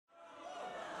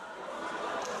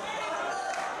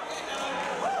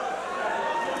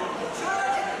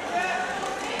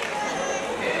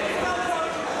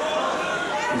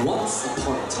Once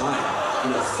upon a time,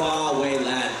 in a faraway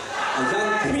land, a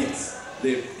young prince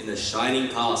lived in a shining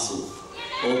castle.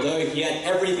 Although he had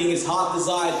everything his heart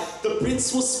desired, the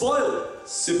prince was spoiled,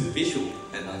 superficial,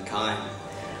 and unkind.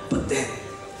 But then,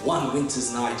 one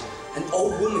winter's night, an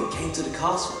old woman came to the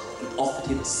castle and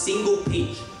offered him a single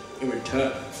peach in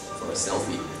return for a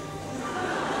selfie.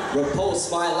 Repulsed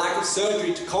by a lack of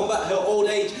surgery to combat her old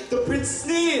age, the prince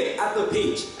sneered at the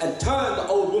peach and turned the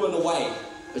old woman away.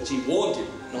 But she warned him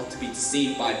not to be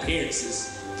deceived by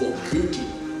appearances, for beauty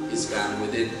is found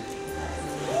within.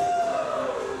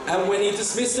 And when he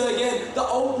dismissed her again, the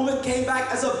old woman came back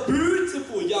as a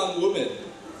beautiful young woman.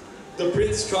 The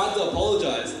prince tried to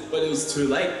apologize, but it was too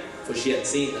late, for she had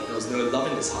seen that there was no love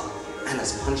in his heart, and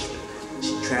as punishment,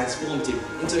 she transformed him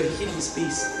into a hideous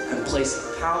beast and placed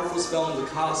a powerful spell on the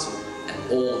castle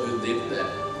and all who lived there.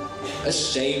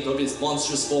 Ashamed of his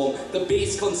monstrous form, the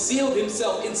beast concealed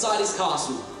himself inside his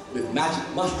castle with magic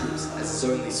mushrooms as his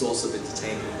only source of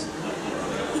entertainment.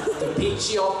 The peach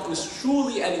she offered was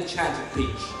truly an enchanted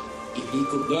peach. If he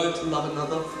could learn to love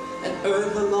another and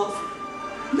earn her love,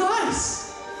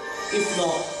 nice! If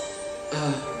not,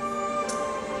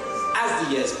 As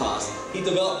the years passed, he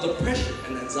developed depression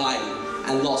and anxiety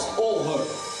and lost all hope,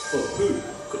 for who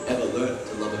could ever learn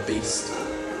to love a beast?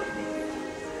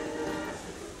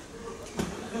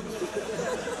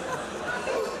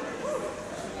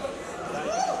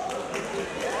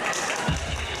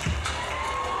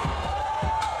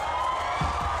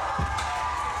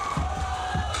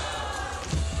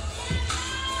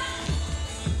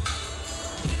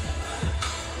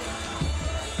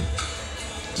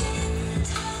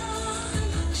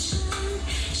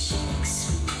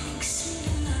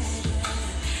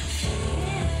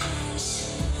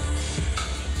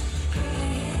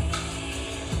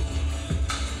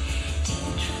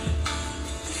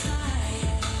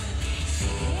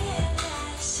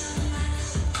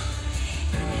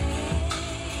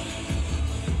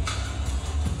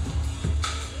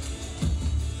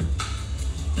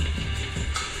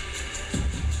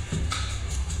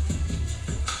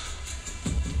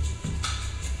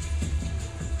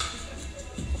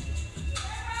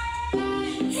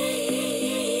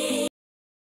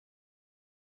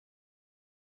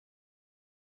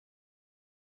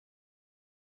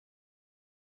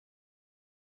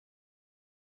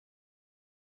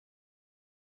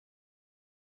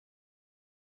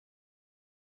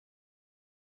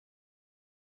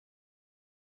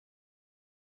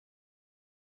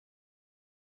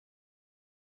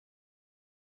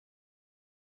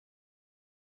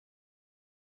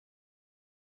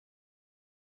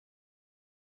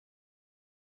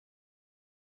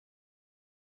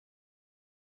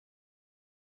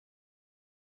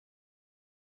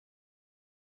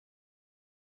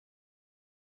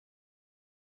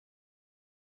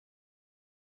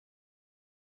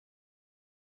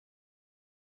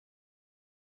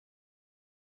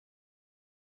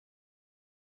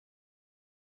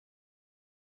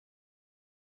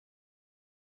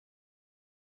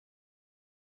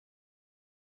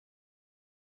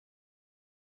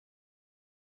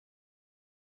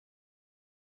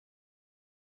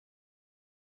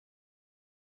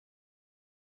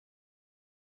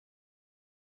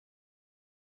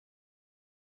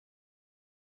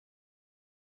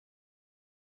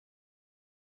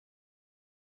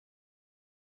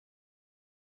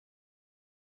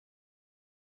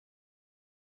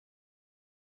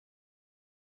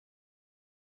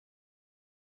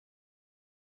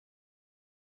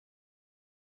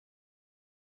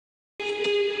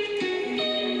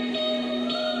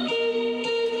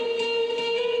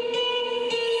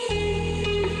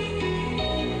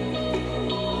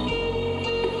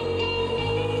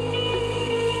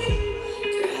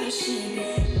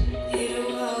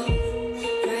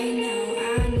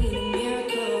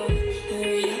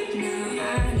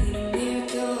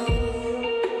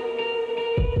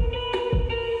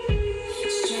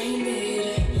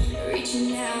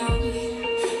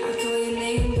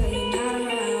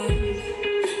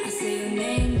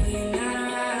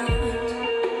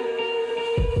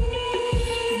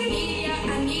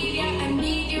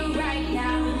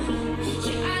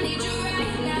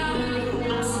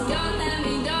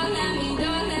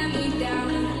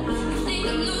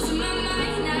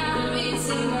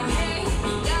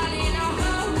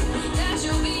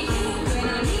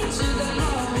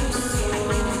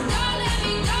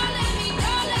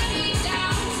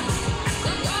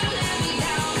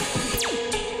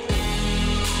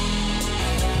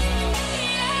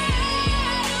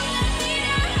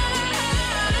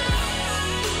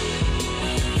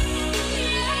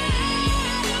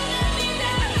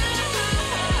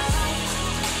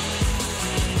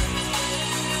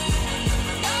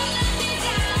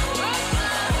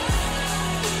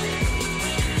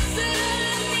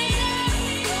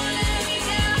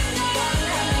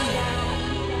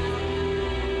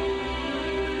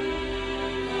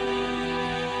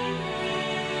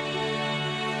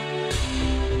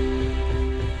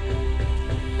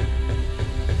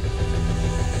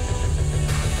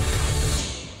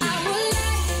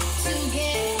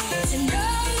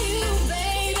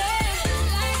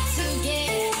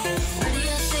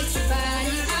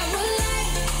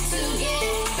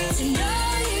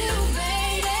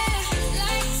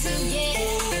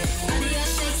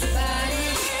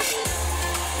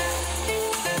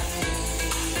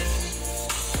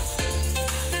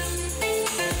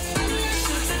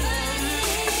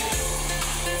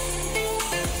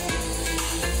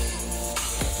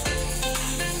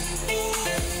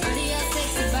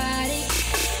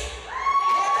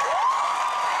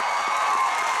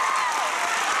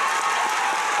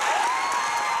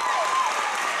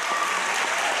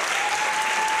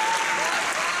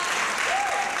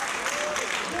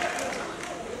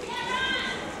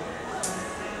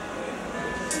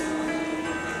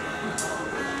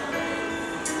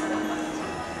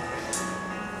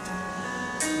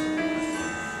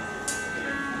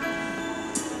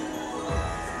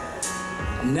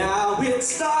 Now it's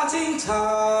starting time.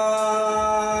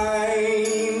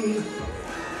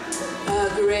 A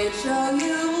great show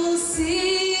you will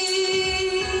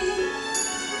see.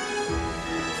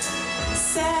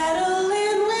 Settle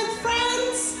in with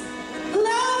friends,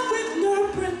 laugh with no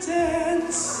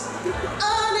pretense.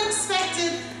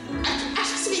 Unexpected.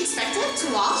 Actually to be expected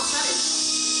to laugh. That is.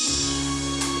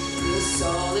 Your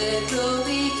soul it will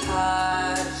be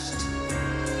touched.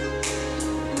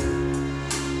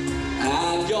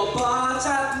 And your part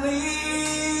at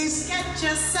least. Get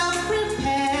yourself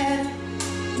prepared.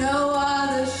 No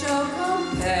other show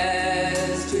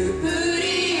compares to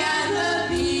Booty and the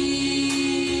Beast.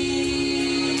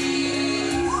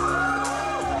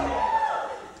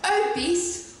 Oh,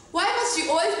 Beast, why must you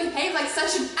always behave like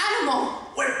such an animal?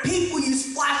 Where people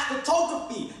use flash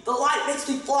photography, the light makes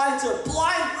me fly into a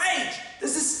blind rage.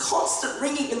 There's this constant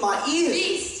ringing in my ears.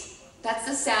 Beast, that's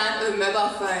the sound of a mobile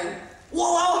phone.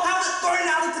 Well, I'll have it thrown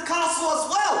out of the castle as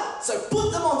well, so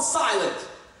put them on silent.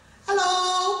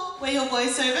 Hello, we're your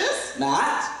voiceovers.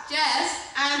 Matt? Jess?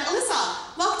 And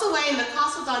Alyssa, locked away in the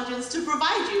castle dungeons to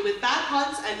provide you with bad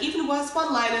puns and even worse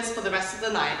one-liners for the rest of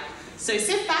the night. So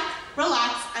sit back,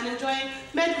 relax, and enjoy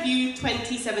Med Revue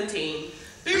 2017.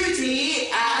 Booty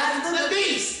and the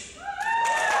Beast!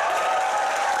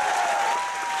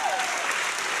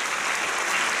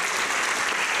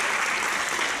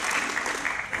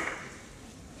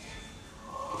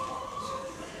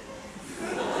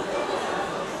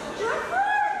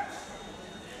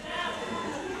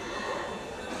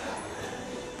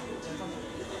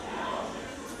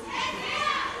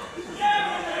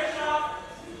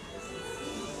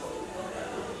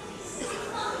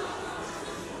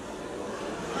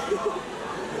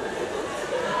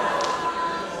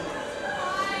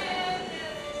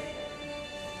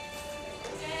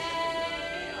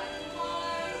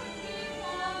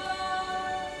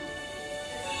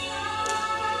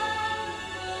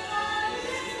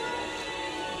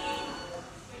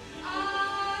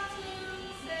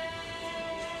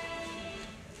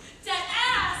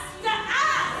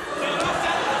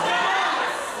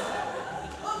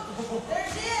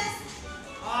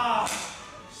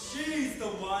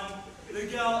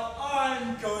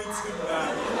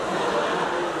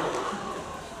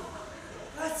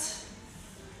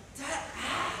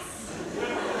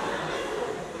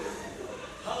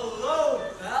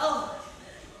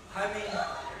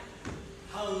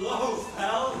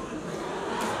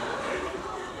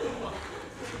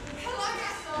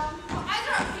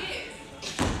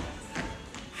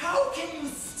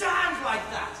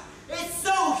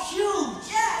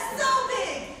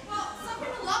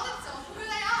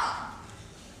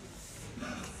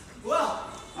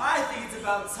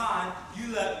 Time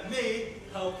you let me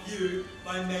help you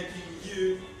by making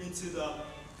you into the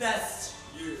best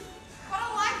you. I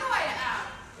don't like the way you act.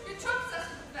 You're too obsessed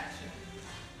with perfection.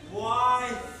 Why,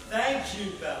 thank you,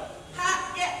 Belle.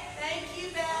 Ha! Yeah, thank you,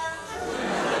 Belle.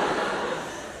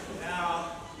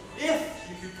 Now, if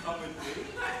you could come with me.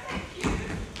 No, thank you.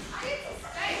 I need some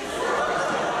space.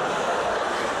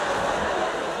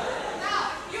 Now,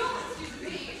 if you'll excuse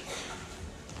me.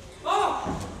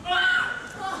 Oh!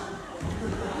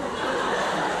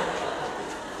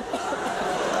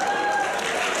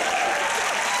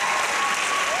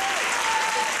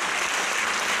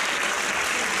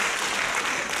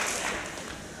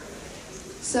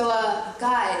 So,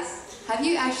 guys, have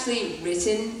you actually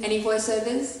written any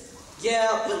voiceovers?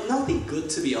 Yeah, but nothing good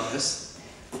to be honest.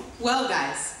 Well,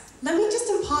 guys, let me just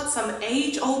impart some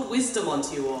age-old wisdom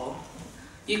onto you all.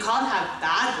 You can't have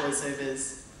bad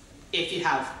voiceovers if you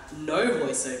have no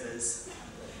voiceovers.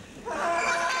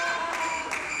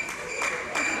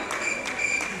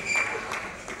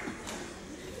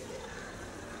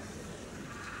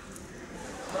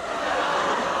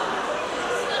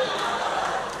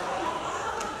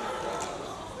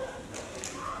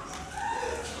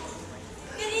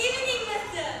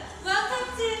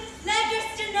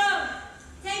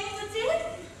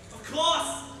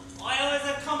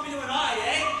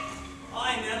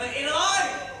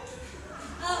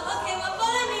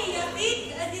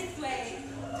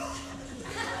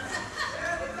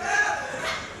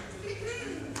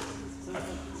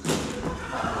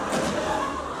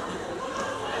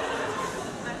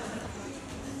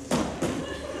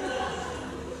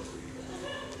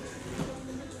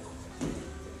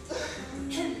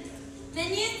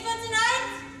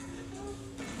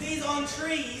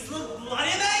 Trees look bloody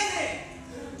amazing!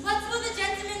 What will the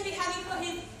gentleman be having for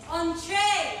his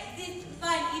entree this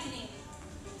fine evening?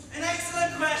 An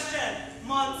excellent question,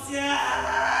 Monsieur!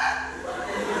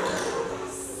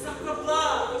 Sacre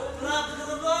blah, blah,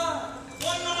 blah, blah.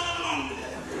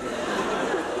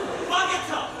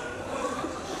 Baguette!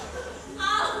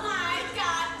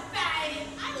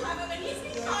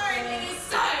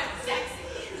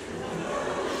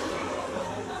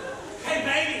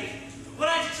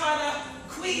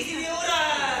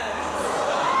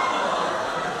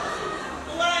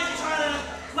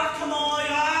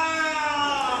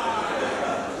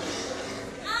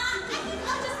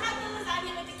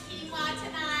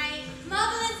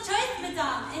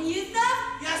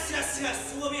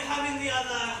 having the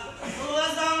other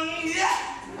lasagna.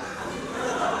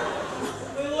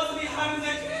 We'll also be having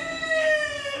the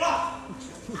kebab.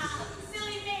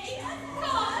 Silly me, of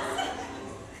course.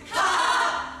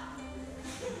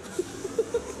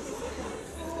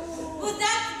 Will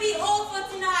that be all for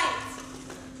tonight?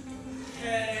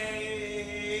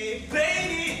 Hey,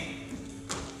 baby!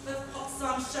 Let's pop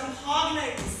some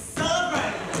champagne to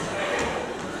celebrate.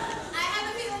 I have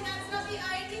a feeling that's not the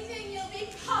only thing you'll be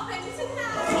popping tonight.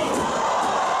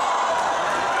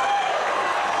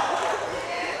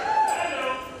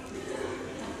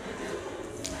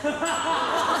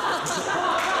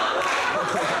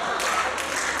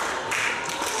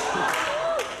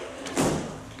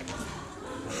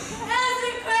 As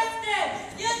requested,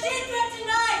 your dinner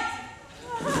tonight.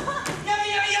 Yummy,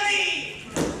 yummy, yummy!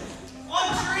 On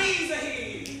trees are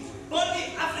here. On the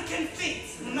African feet.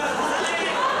 No.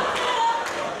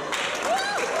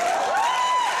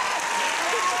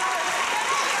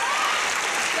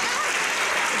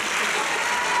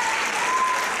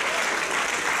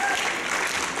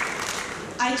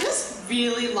 I just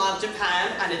really love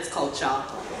Japan and its culture.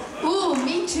 Ooh,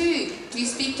 me too. Do you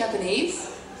speak Japanese?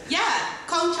 Yeah,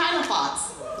 Kong China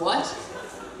parts. What?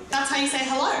 That's how you say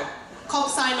hello. Kong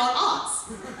sign not arts.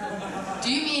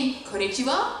 Do you mean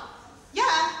konnichiwa?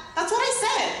 Yeah, that's what I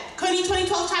said. Coney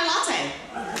 2012 chai latte.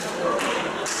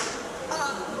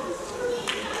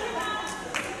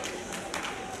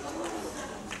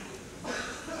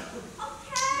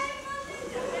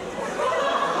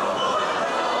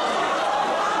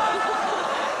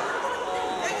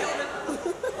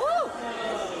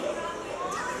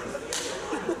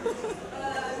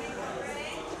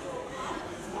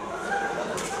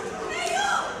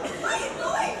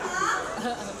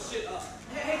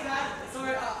 Hey, Dad.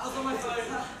 Sorry, I was on my phone.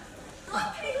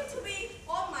 Not pay you to be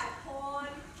on my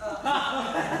phone.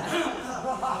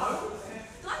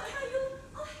 Don't tell you,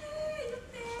 oh hey, look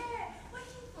there,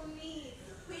 waiting for me.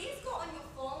 Please go on your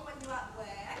phone when you're at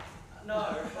work. No.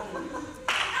 Not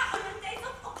on your days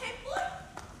off, okay, boy?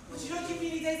 But you don't give me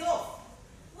any days off.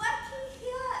 Working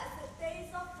here is the days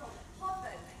off from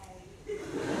poverty.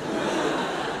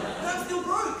 But I'm still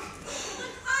broke.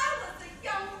 When I was a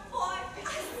young boy,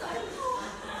 I so poor.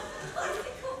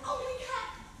 Bicycle only had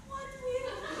one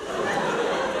wheel.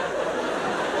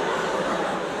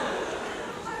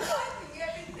 I'm driving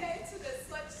every day to the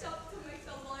sweatshop to make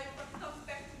the life come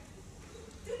back.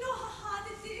 Do you know how hard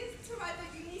it is to ride a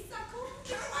unicycle?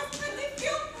 I really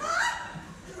feel hard.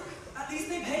 At least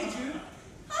they paid you.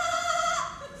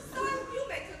 Son, you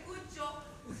make a good job.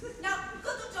 Now, go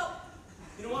to job.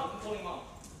 You know what? I'm calling Mom.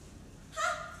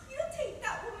 Huh? You think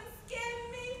that woman scared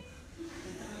me?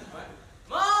 Alright.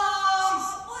 Mom!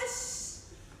 Oh, bush.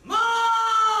 Mom!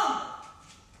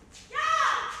 Yeah!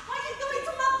 What are you doing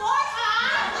to my boy,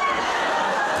 huh?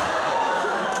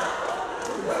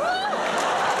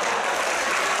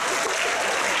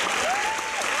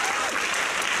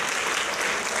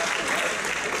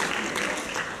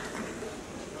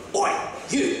 Oi,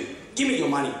 you! Give me your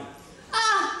money.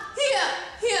 Ah,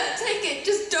 here, take it.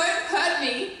 Just don't hurt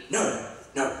me. No,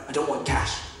 I don't want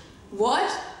cash.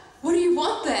 What? What do you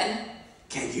want then?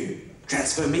 Can you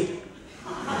transfer me?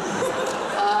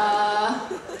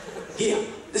 Here,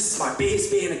 this is my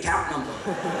BSB and account number.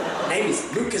 Name is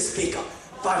Lucas Picker.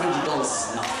 $500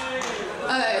 is enough.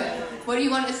 Oh, what do you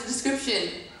want as a description?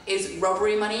 Is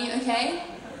robbery money okay?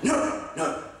 No,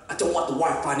 I don't want the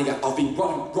wife finding out I've been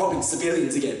robbing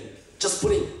civilians again. Just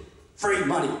put in free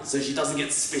money so she doesn't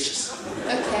get suspicious.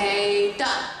 Okay,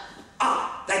 done.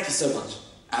 Ah, thank you so much.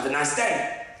 Have a nice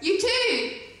day. You too.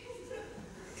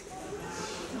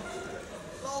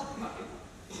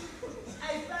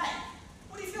 Hey, babe.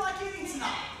 What do you feel like eating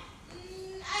tonight?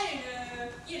 I don't know.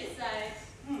 You decide.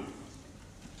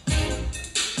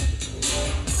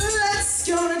 Let's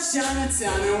go to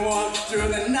Chinatown and walk through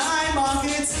the night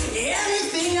markets.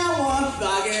 Anything I want,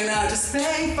 bargain, I'll just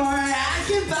pay for it. I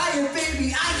can buy it,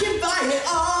 baby, I can buy it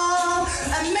all.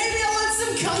 And maybe I want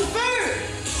some comfort.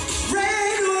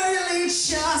 Red oily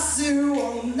char siu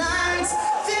all night.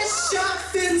 Fish shark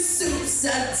fin soup's a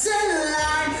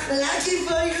delight. Lucky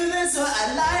for you, that's what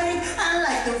I like. I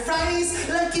like the rice.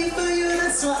 Lucky for you,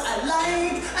 that's what I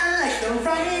like. I like the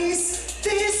rice.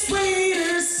 This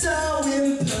waiter's so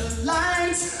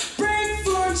impolite. Break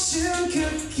fortune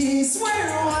cookies,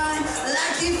 where wine.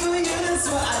 Lucky for you, that's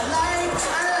what I like.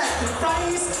 I like the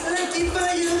rice. Lucky for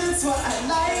you, that's what I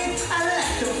like. I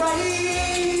like the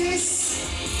rice.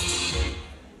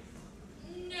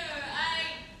 No,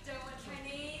 I don't want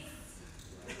Chinese.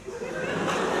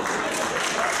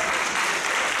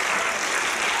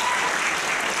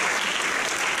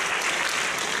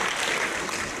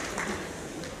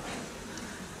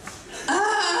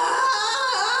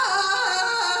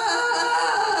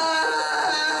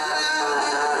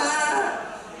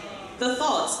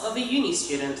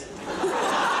 student.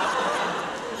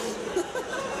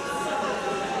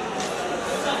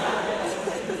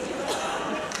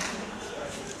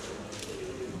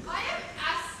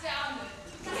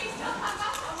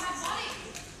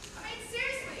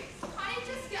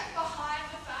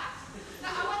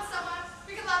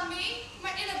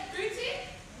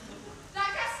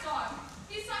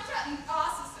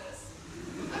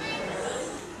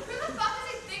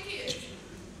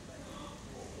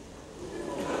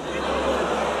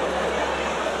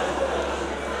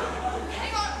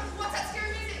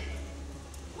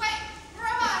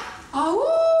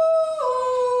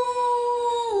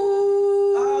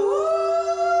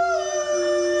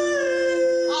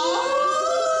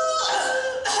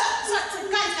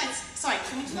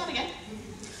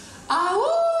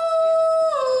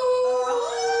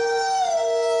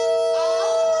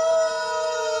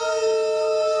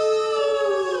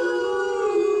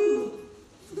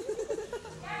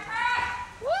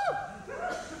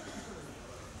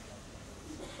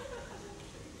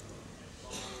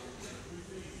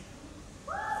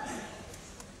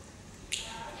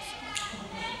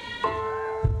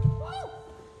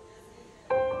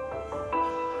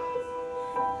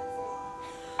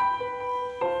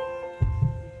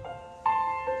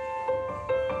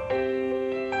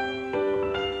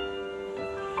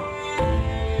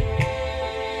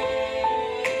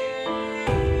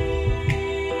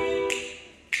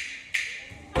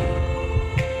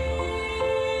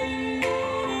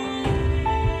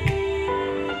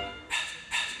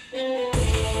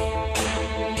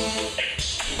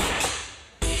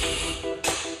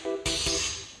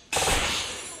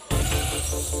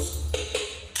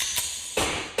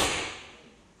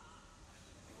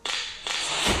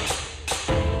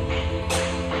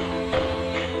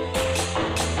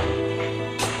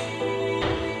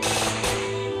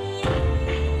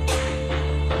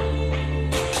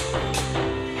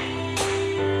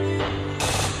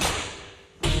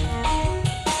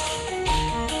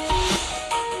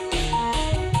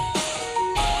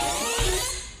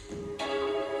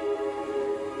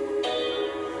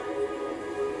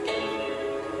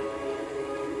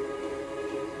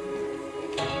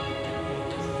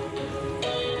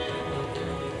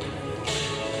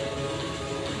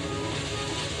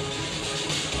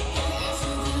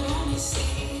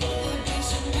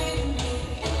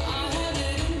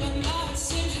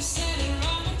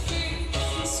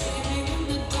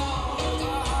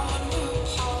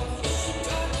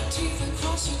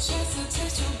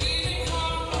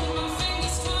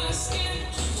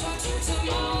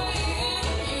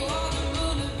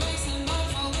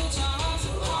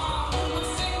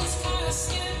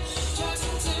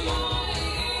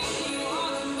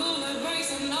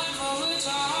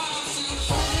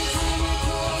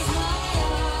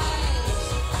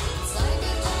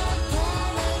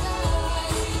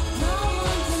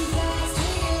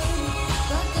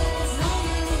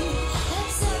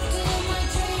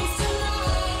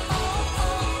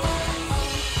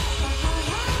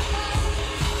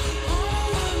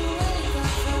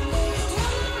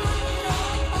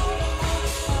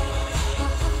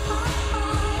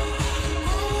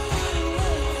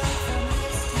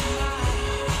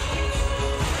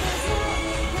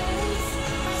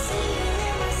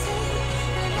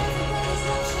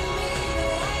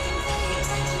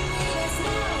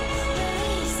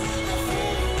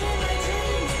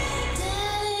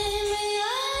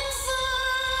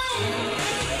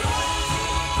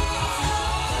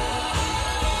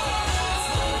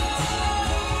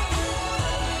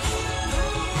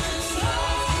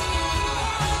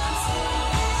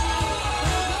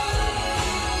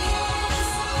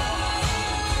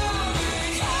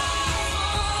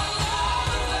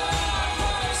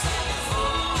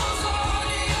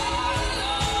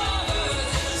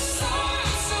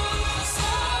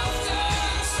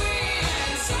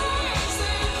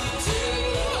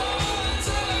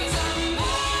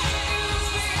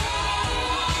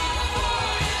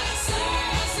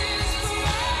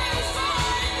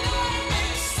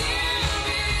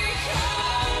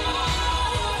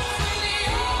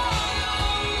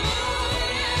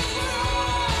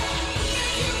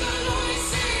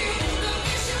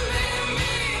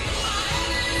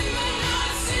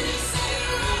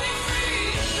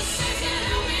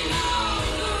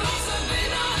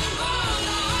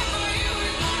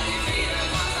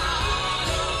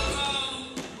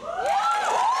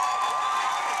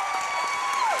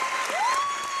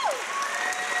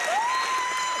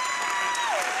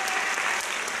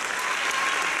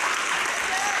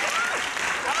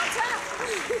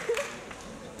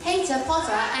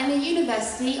 Potter and the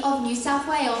University of New South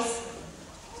Wales.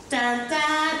 Dun,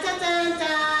 dun, dun, dun,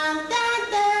 dun, dun,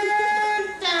 dun,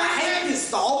 dun. I hate this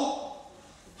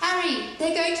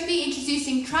they're going to be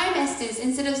introducing trimesters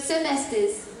instead of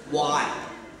semesters. Why?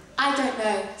 I don't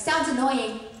know. Sounds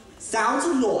annoying. Sounds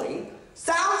annoying?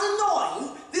 Sounds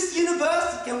annoying? This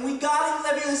university can Wingardium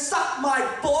Leviosa suck my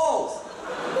balls!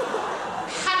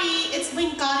 Harry, it's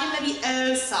Wingardium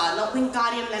Leviosa, not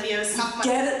Wingardium Leviosa.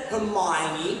 Get it,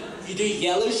 Hermione? You do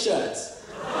yellow shirts.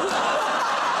 Who's that?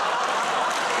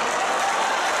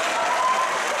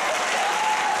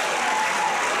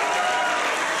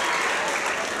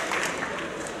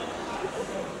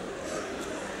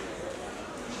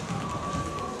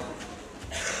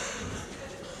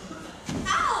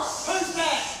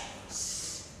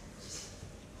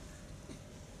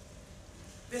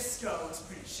 This girl looks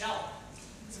pretty shallow.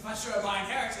 So if I show her my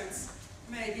inheritance,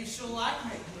 maybe she'll like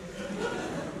me.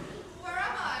 Where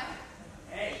am I?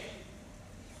 Hey.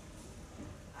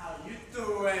 How you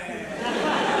doing?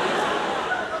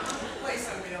 Please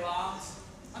don't be alarmed.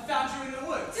 I found you in the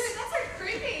woods. Dude, that's so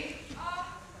creepy.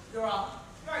 You're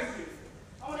very beautiful.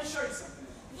 I want to show you something.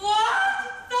 What?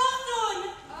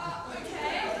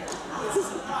 Okay. It's a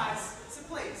surprise, so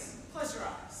please, close your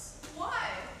eyes. Why?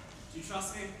 Do you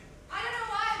trust me? I don't know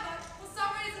why, but for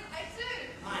some reason I do.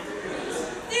 I knew it.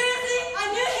 Seriously? I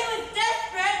knew he was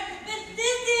desperate, but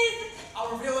this is...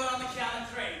 I'll reveal it on the count of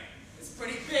 3. It's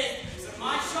pretty big, so it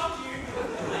might shock you. Are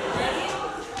you ready?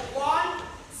 1,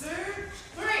 2,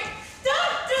 3.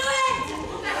 Don't do it!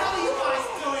 What the hell are you guys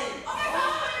doing? Oh my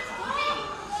god!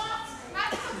 What?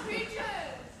 Magical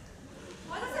creatures!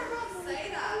 Why does everyone say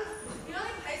that? You know,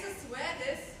 like places swear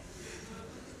this.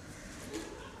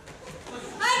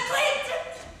 I clicked!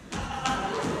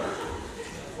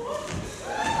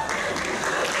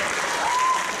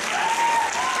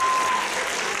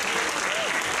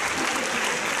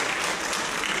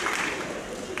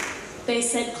 They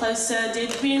said closer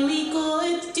did really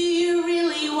good. Do you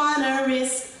really wanna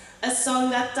risk a song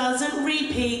that doesn't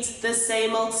repeat the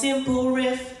same old simple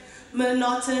riff?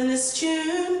 Monotonous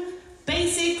tune,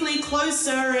 basically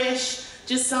closer-ish.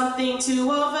 Just something to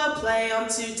overplay on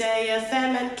Today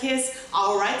FM and Kiss.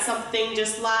 I'll write something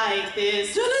just like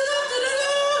this.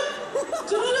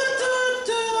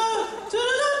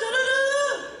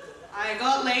 I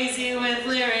got lazy with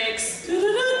lyrics.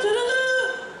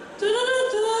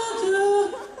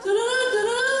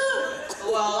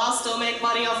 Well, I'll still make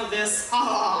money off of this. Ha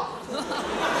ha.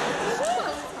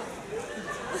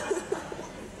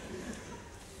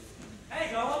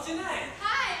 Hey girl, what's your name?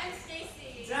 Hi, I'm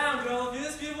Stacy. Damn girl, if you're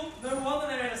this beautiful, no wonder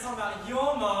they made a song about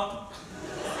your mom.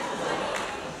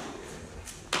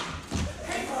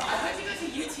 Hey bro, I heard you go to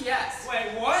UTS. Wait,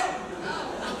 what?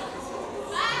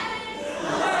 Bye.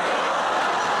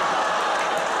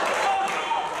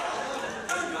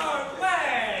 No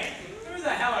way! Who the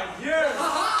hell are you?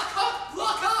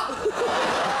 Look up!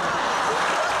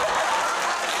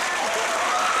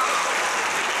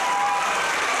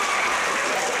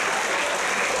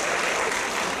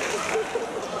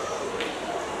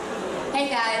 Hey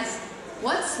guys,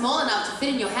 what's small enough to fit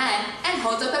in your hand and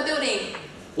holds up a building?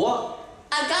 What?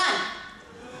 A gun!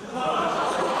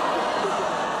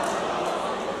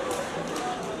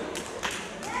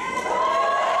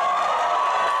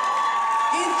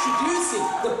 Introducing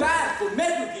the band for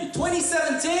Med Revue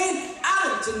 2017,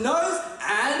 Adam to Nose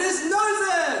and his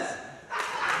Noses!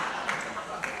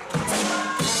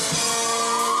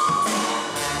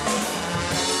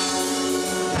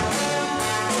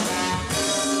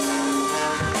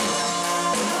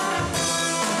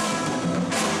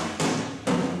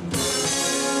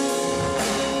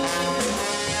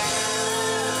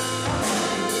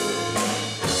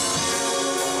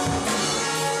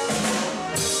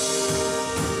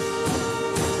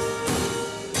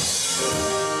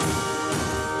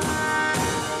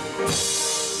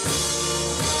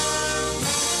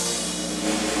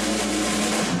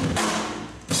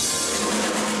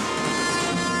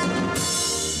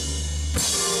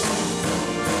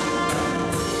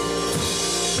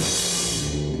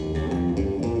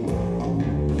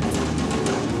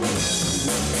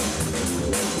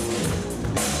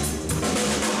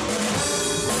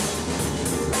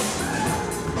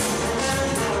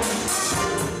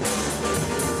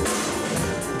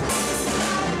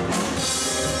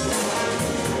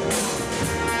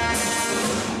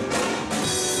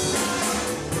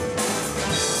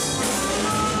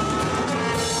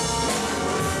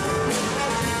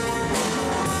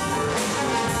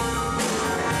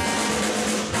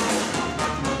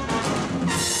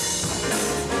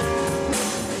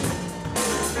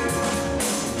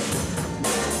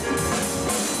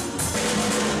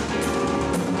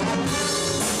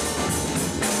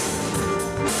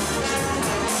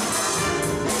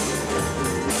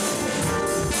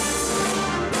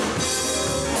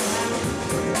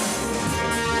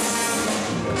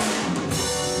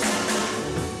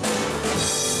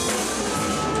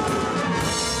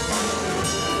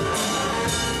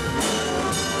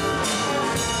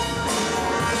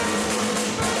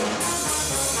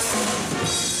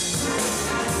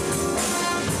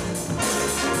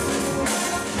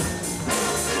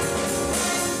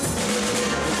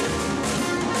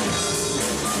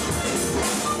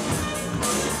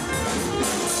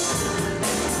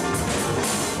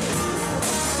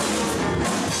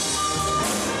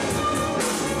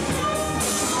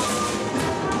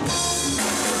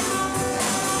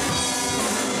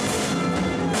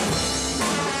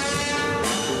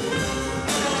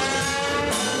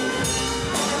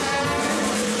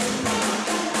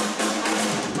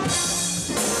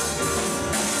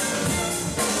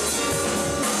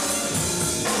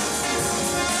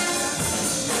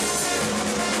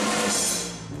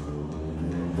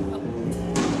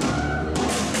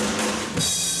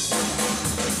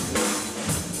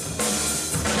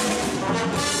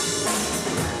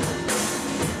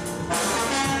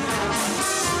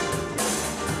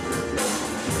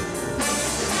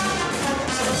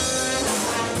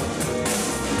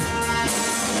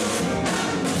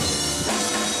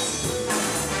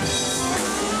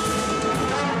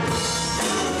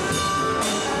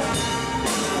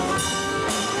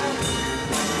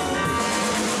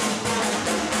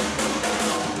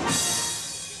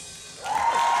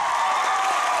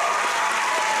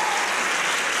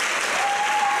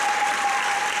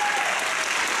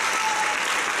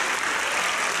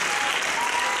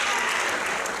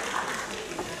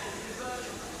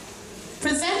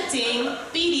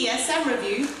 Med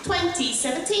Revue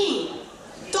 2017.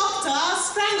 Dr.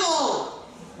 Strangle.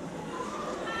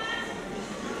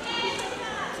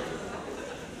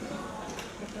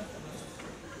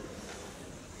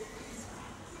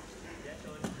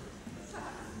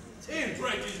 In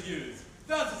breaking news,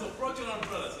 thousands of broken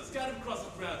umbrellas are scattered across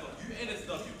the grounds of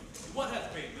UNSW in what has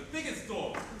been the biggest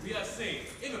storm we have seen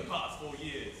in the past 4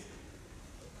 years.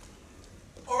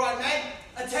 Alright, men,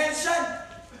 attention!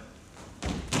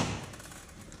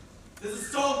 There's a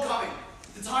storm coming.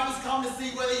 The time has come to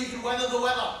see whether you can weather the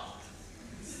weather.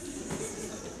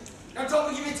 Now,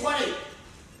 Tom, give me 20.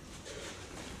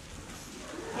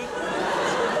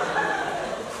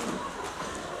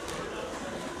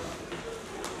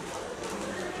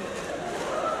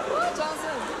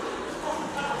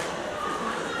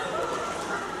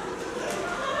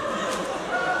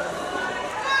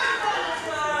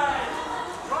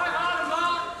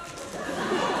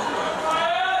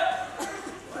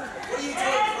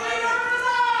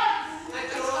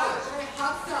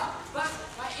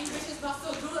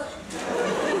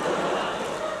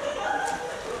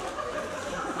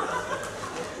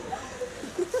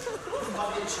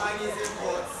 Chinese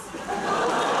imports.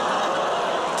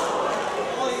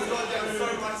 All these goddamn so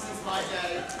much since my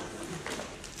day.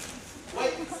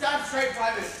 Wait, stand straight,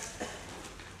 Private.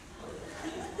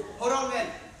 Hold on, men.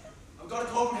 I've got a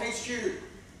call from HQ.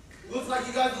 Looks like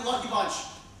you guys are the lucky bunch.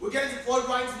 We're getting to float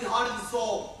right into the heart of the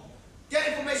storm. Get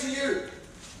information, you.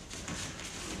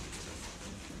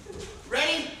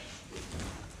 Ready?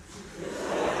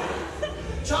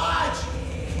 Charge!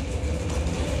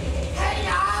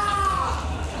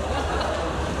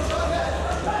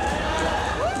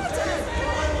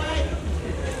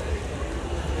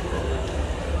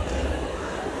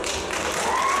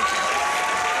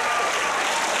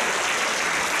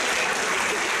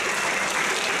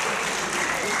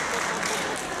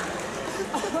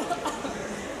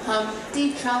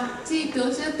 Humpty Trumpty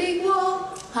built a big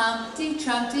wall. Humpty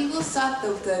Trumpty will start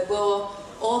the third war.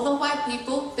 All the white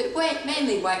people, but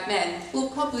mainly white men, will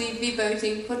probably be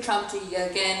voting for Trumpty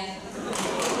again.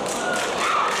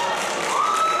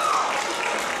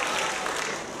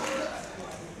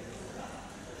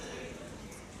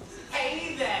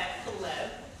 Hey there,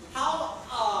 pleb. How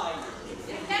are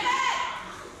you?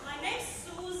 My name's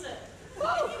Susan.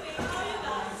 Anyway, how are you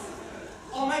guys?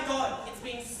 Oh my god, it's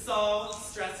been so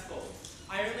stressful.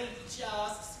 I only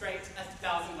just scraped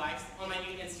 1,000 likes on my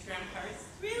new Instagram post.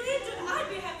 Really? Dude, I'd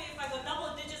be happy if I got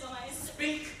double digits on my Instagram.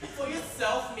 Speak for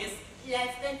yourself, miss.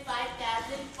 Less than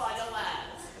 5,000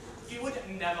 followers. You would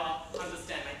never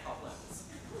understand my problems.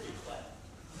 You pleb.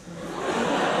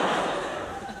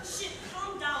 Shit,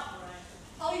 calm down, alright?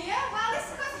 Oh yeah? Wow, this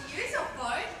is because you use your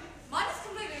phone. Mine is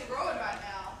completely ruined right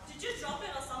now. Did you drop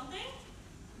it or something?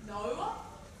 No.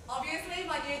 Obviously,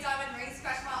 my new diamond ring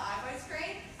scratched my iPhone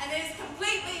screen, and it is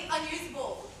completely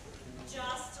unusable.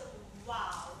 Just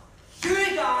wow.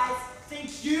 You guys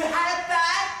think you had it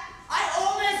bad? I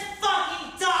almost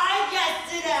fucking died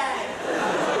yesterday!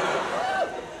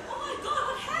 Oh my god,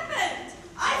 what happened?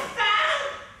 I found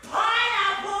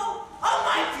pineapple on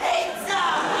my pizza!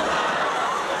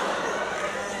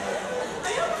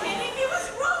 Are you kidding me? What's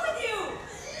wrong with you?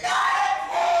 Not a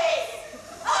piece!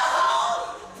 A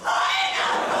whole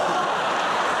pineapple!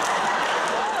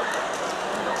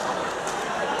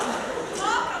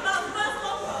 Talk about first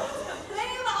world problems.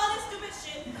 Complaining about all this stupid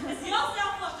shit. Is your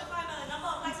self-worth defined by the number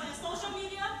of likes on your social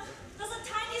media? Does a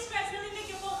tiny scratch really make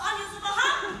your phone unusable,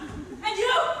 huh? And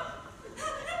you?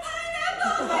 Having a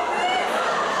pineapple!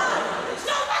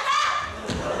 Shut up!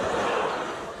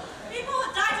 People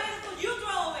would die to eat the food you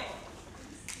throw away.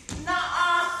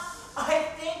 Nuh-uh. I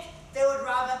think they would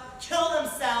rather kill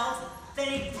themselves than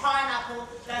eat pineapple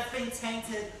that's been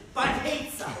tainted by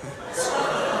pizza.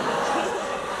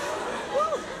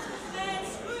 Man,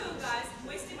 screw you guys.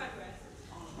 Wasting my breath.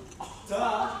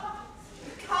 Duh.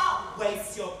 You can't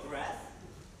waste your breath.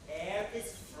 Air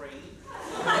is free.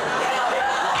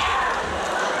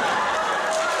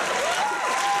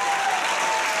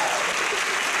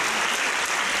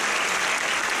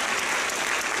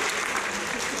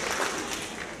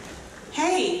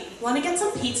 Hey, want to get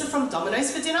some pizza from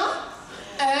Domino's for dinner?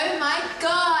 Oh my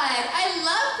god! I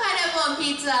love pineapple on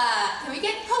pizza! Can we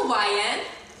get Hawaiian?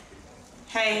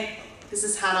 Hey, this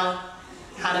is Hannah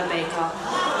Baker.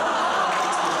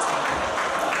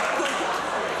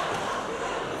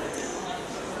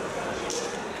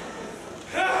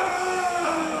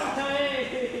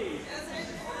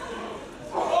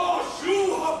 Oh, shoo,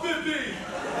 habibi!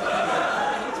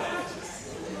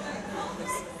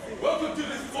 Welcome to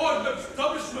this foreign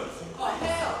establishment. Oh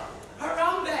hell!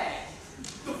 Harambe!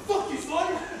 The fuck you, son?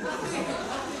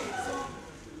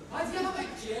 Why do you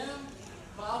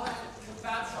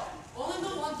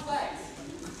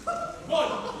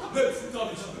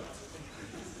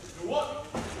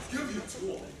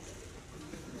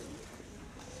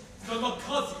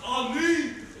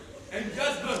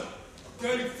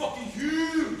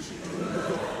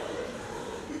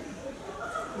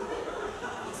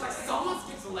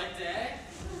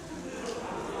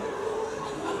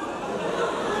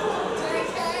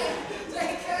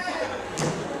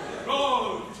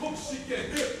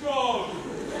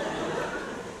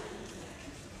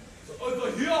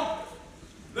here?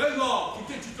 Layla can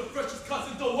get you the freshest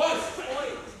cuts in the West. Oi,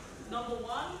 number 1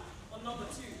 or number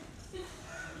 2?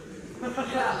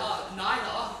 Yeah,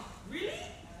 neither. Really?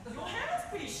 Your hair is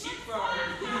pretty shit, bro.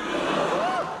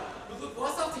 Look,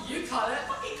 what's up to you, cut it?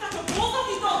 Fucking cut your balls off,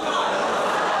 he's not cut.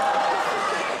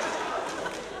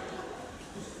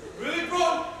 Really,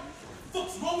 bro?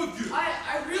 What's wrong with you?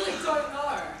 I really don't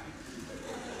know.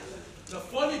 They're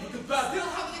funny because bad. Still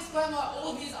haven't explained why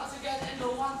all of these are together into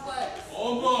one place.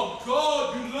 Oh my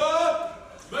God, you learn?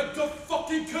 Make the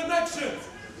fucking connections.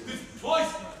 This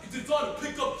place is designed to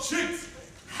pick up chicks.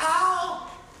 How?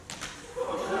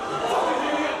 Fucking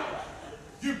idiot.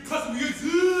 You cousin me is.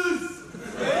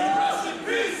 Rest in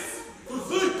peace. So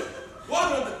see, one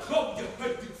around the club get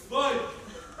hectic fight.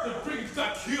 Then bring it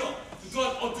back here.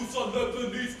 Designed onto some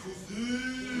Lebanese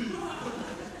cuisine.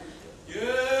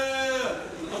 Yeah.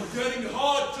 I'm getting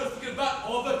hard just thinking about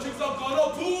all the chicks I'm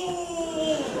gonna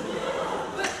pull!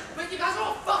 But you guys are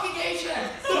all fucking Asian!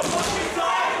 The fucking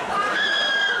side!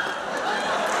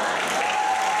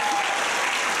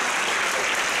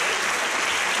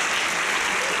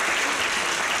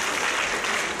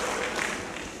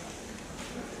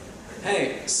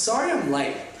 Hey, sorry I'm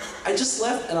late. I just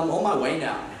left and I'm on my way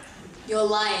now. You're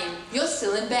lying. You're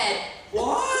still in bed.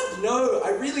 What? No, I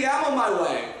really am on my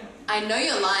way. I know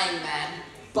you're lying, man.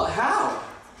 But how?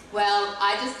 Well,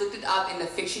 I just looked it up in the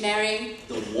Fictionary.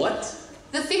 The what?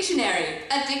 The Fictionary,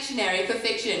 a dictionary for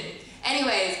fiction.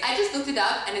 Anyways, I just looked it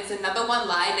up and it's the #1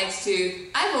 lie next to,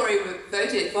 I've already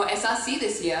voted for SRC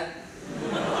this year.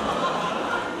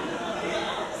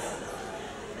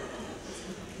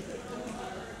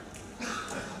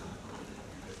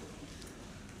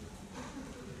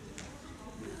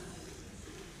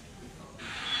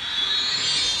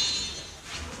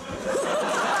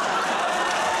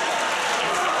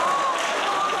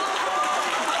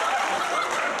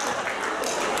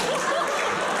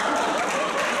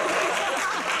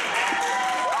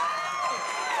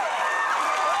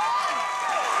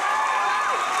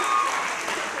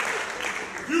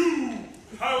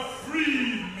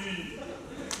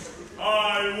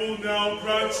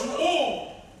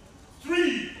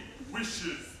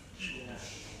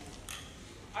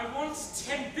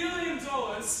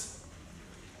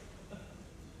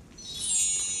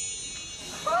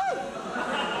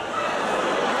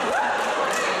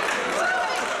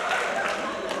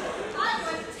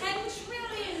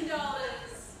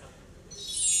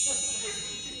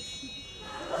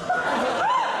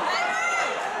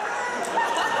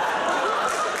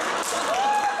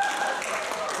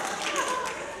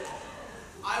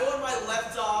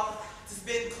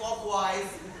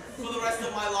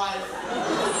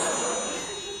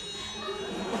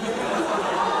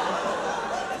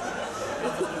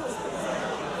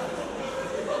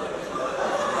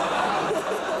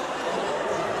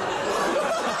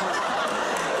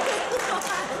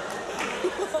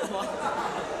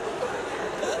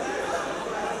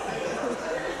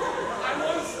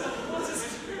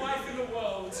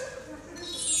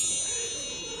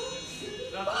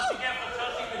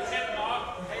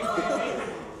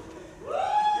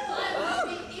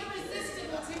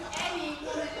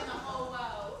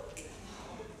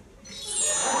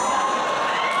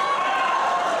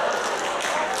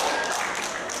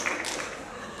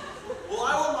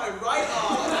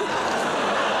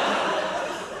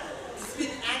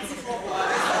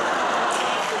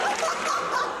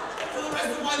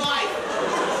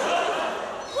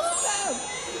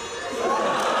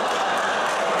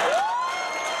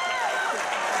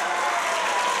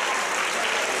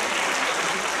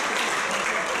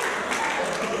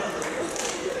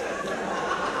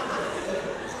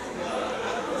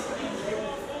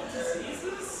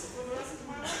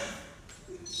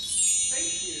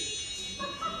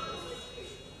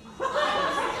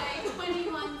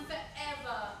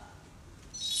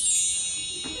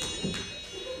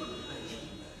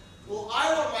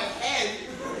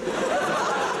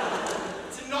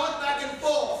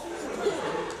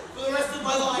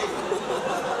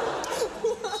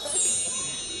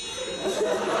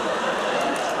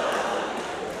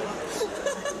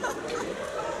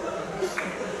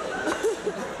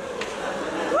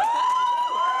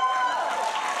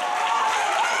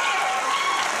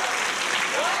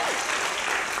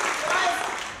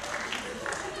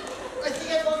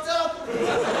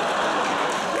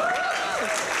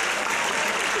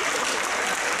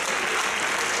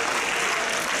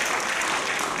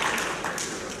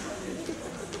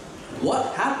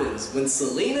 What happens when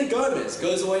Selena Gomez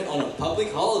goes away on a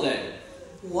public holiday?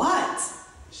 What?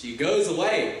 She goes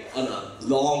away on a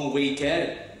long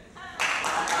weekend. I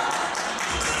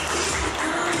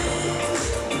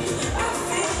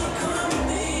feel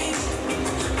coming.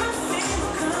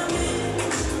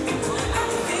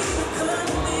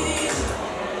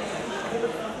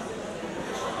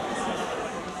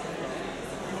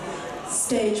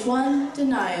 Stage 1,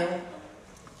 denial.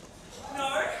 No,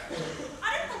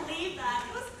 I don't believe that.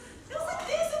 It was like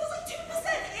this. It was like 2%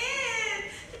 in.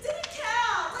 It didn't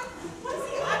count. Like, what is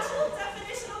the actual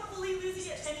definition of fully losing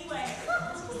it anyway?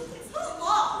 It's not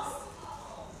lost.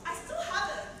 I still have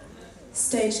it.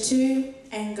 Stage 2,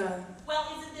 anger.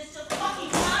 Well, isn't this just fucking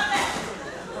perfect?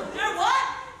 You know what?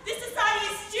 This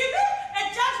society is stupid and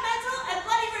judgmental and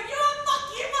bloody rude. You know what? Fuck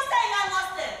you for saying I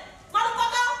lost it,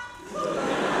 motherfucker.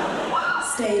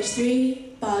 Stage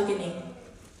 3, bargaining.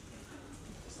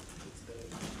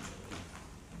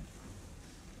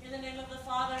 In the name of the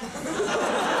Father, and the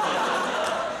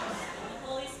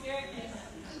Holy Spirit,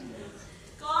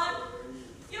 God,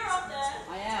 you're up there.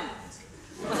 I am.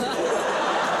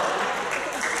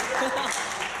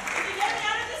 If you get me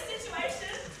out of this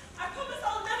situation, I promise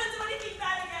I'll never do anything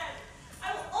bad again. I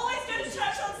will always go to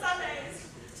church on Sundays.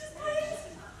 Just please,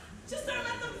 just don't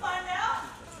let them find out.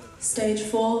 Stage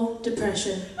 4,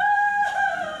 depression.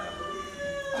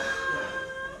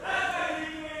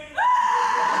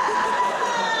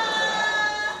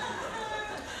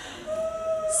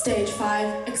 Stage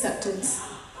 5, acceptance.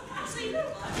 Actually, you know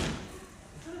what?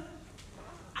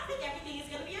 I think everything is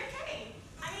going to be okay.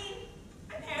 I mean,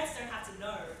 my parents don't have to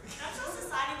know. And I'm sure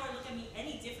society won't look at me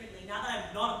any differently now that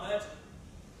I'm not a virgin.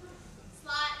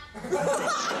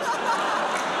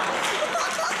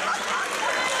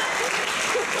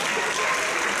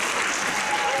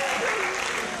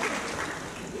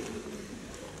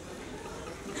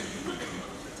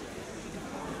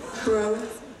 Bro,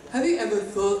 have you ever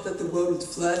thought that the world was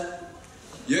flat?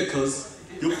 Yeah, cuz.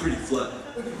 You're pretty flat.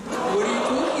 What are you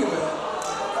talking about?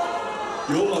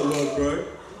 You're my world, bro.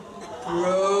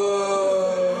 Bro.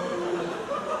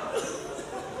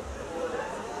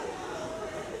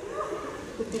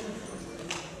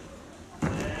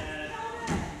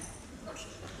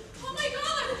 Oh my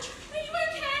god! Are you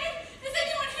okay? Is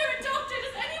anyone here a doctor?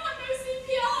 Does anyone know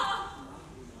CPR?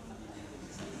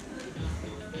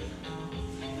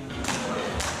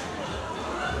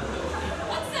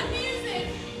 What's that music?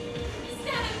 Is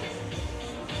that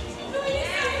who are you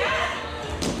saying?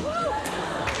 Woo!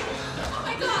 Oh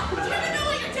my god! Do you even know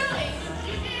what you're doing?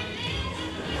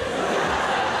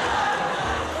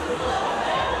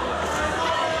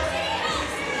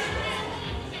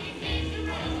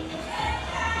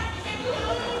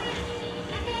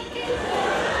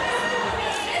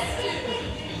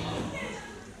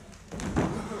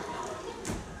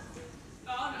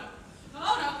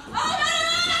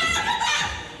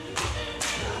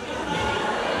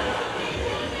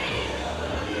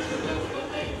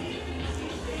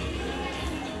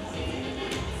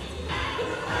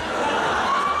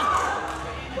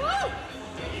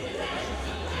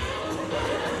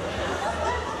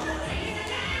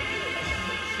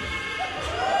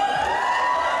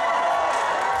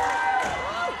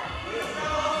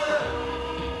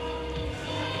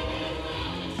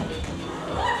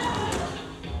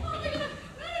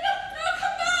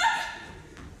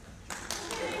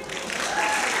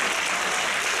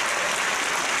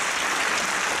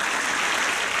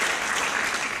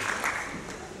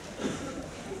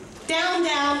 Down,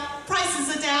 down,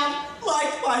 prices are down,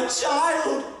 like my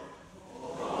child.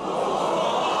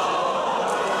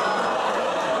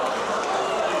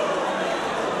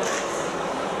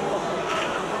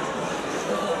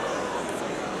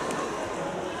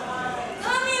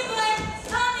 Come here, boy.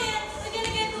 Come here. We're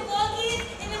gonna get the walkies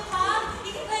in the park.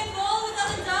 You can play ball with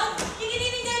other dogs. You can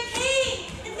even go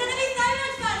pee. It's gonna be so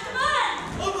much fun. Come on.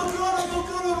 Oh my god, oh my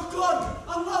god, oh my god!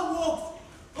 I love walks!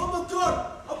 Oh my god,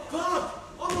 a park!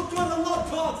 Oh my god, I love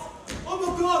parks! Oh my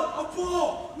god, a ball!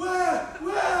 Where?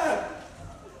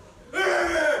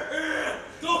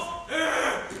 Dogs!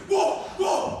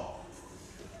 Ball!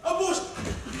 A bush!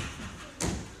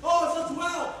 Oh, such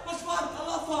wow! Much fun! I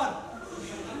love fun!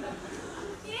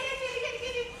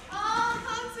 Kitty. Oh,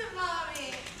 come to mommy.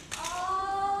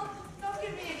 Oh, don't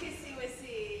give me a kissy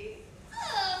wissy.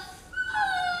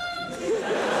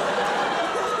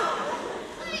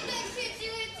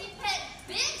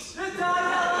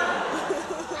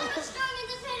 I'm a strong,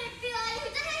 independent, feel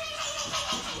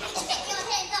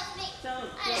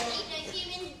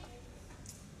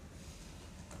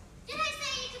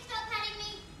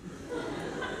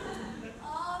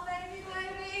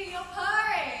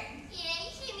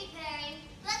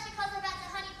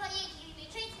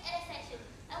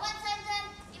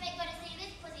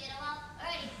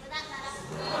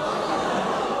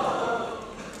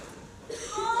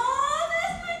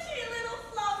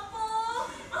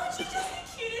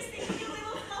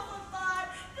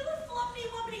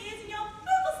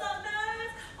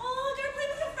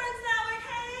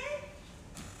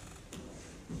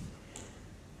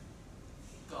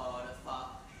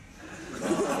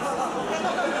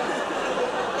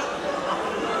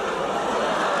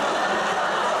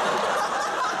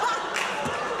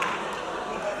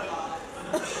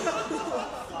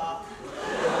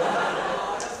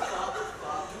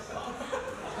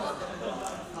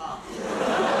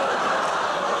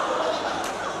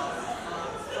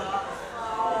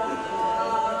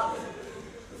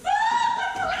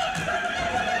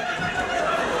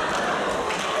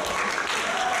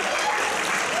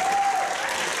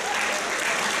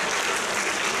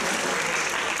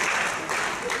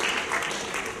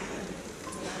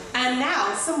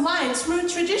some lines from a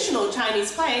traditional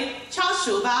Chinese play, Chao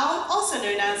Shu Bao, also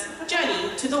known as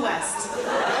Journey to the West.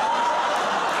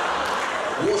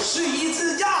 我是一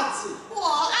只鸭子，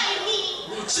我爱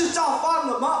你，你吃早饭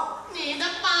了吗？你的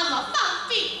爸爸放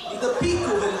屁，你的屁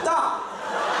股很大。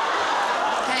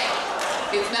 Hey,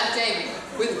 it's Matt Damon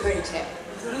with a ponytail.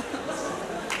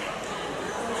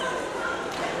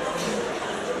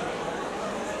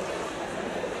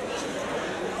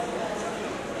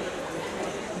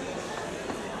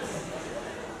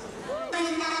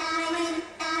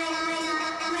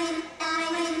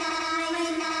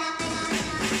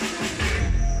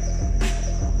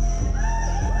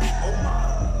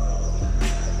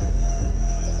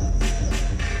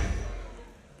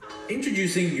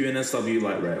 Introducing UNSW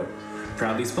Light Rail,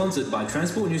 proudly sponsored by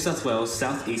Transport New South Wales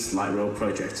South East Light Rail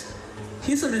Project.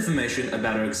 Here's some information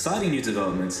about our exciting new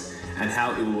developments and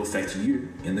how it will affect you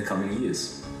in the coming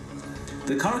years.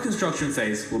 The current construction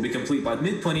phase will be complete by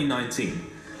mid-2019,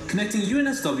 connecting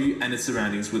UNSW and its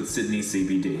surroundings with Sydney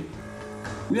CBD.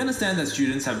 We understand that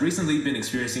students have recently been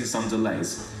experiencing some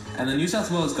delays, and the New South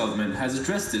Wales Government has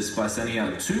addressed this by sending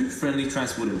out 2 friendly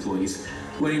transport employees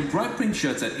wearing bright print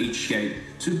shirts at each gate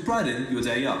to brighten your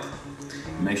day up.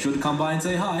 Make sure to come by and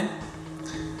say hi.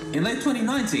 In late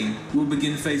 2019, we'll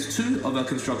begin phase 2 of our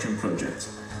construction project,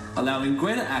 allowing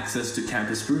greater access to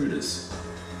campus perimeters.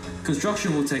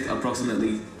 Construction will take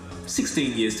approximately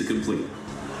 16 years to complete.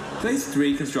 Phase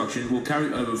 3 construction will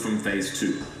carry over from phase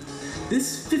 2.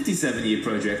 This 57-year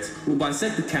project will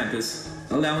bisect the campus,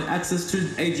 allowing access to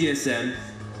AGSM,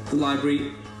 the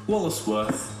library,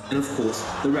 Wallaceworth, and of course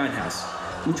the Roundhouse,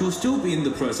 which will still be in the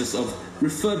process of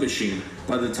refurbishing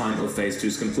by the time of phase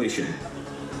 2's completion.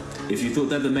 If you thought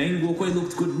that the main walkway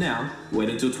looked good now, wait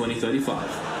until 2035.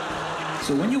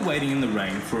 So when you're waiting in the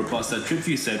rain for a bus that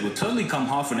TripView said would totally come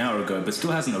half an hour ago but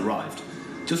still hasn't arrived,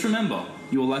 just remember,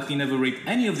 you will likely never reap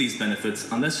any of these benefits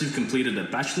unless you've completed a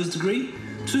bachelor's degree,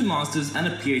 2 masters and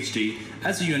a PhD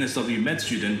as a UNSW Med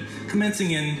student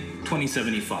commencing in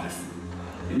 2075.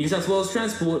 In New South Wales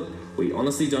Transport, we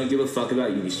honestly don't give a fuck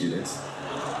about uni students.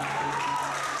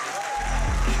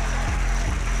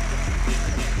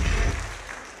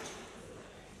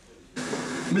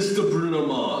 Mr. Bruno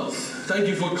Mars, thank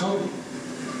you for coming.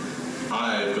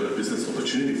 I've got a business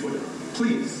opportunity for you.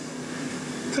 Please,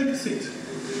 take a seat.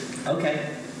 Okay,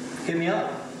 hit me up.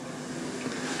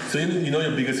 So you know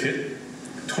your biggest hit?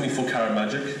 24 Karat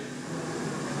Magic?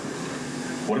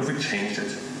 What if we changed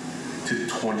it to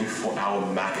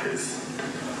 24-hour Maccas?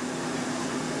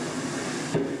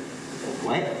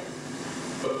 What?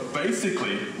 But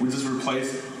basically, we just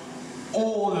replace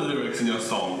all the lyrics in your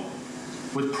song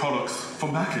with products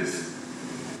from Maccas.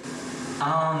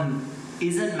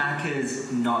 Isn't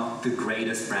Macca's not the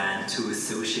greatest brand to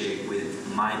associate with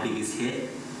my biggest hit?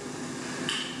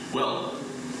 Well,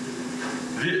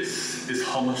 this is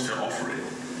how much they're offering.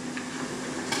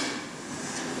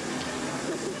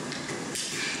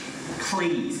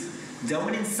 Please,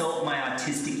 don't insult my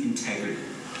artistic integrity.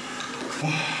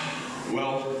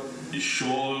 Well, you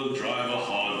sure drive a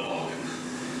hard bargain.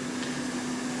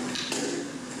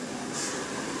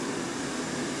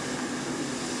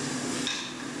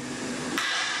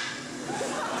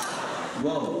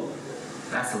 Whoa,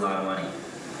 that's a lot of money.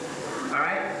 All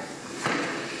right,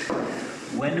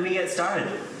 when do we get started?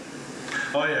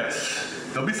 Oh yes,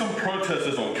 there'll be some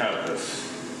protesters on campus.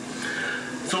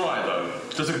 It's alright though,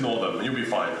 just ignore them and you'll be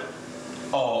fine.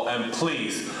 Oh, and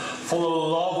please, for the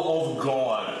love of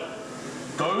God,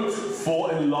 don't fall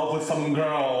in love with some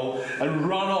girl and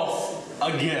run off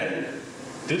again.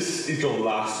 This is your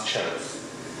last chance.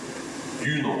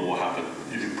 You know what will happen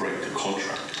if you break the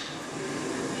contract.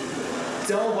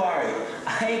 Don't worry,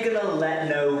 I ain't gonna let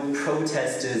no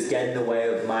protesters get in the way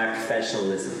of my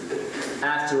professionalism.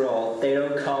 After all, they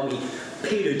don't call me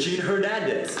Peter Jean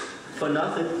Hernandez for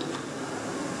nothing.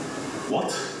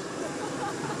 What?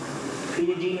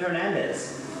 Peter Jean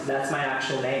Hernandez. That's my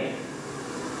actual name.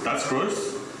 That's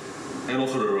gross and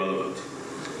also irrelevant.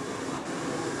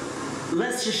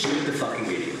 Let's just shoot the fucking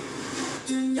video.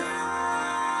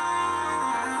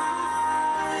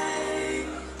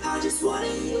 I just wanna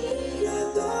eat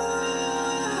a burger,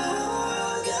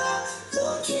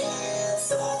 looking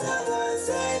for the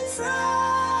perfect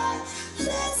fry.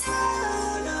 Let's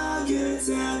have a good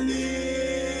time midnight.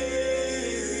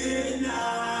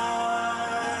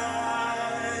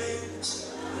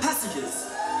 Passengers,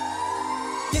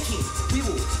 your king, we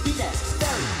will be there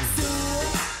very soon.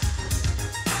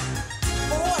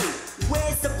 Oi,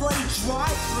 where's the bloody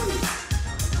drive-thru?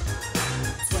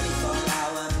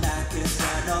 24-hour Macca's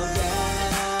run, oh yeah.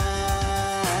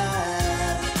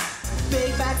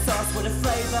 Big Mac sauce with a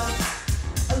flavor.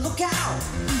 Look out!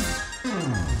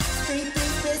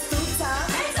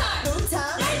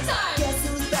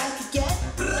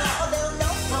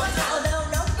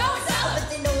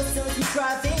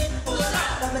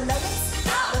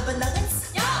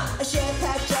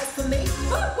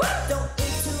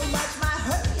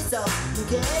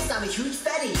 I'm a huge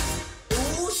fatty.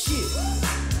 Ooh, shit.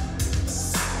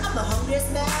 I'm the hungriest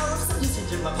now with some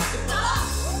usage in my pocket.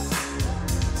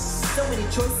 So many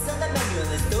choices on the menu and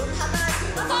they don't have an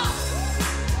idea.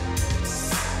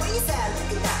 What you say?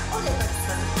 Look at that. All their breakfast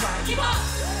has been crying. Keep up!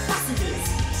 Passengers,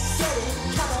 get it,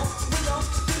 come on, we gon'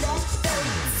 do that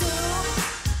very soon.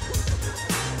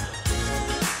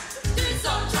 This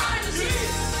I'm trying to do.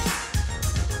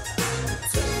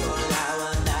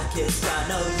 24-hour knock is run,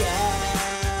 oh yeah.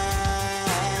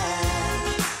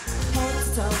 Head to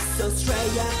toe, so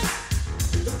straight, yeah.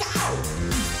 Look out!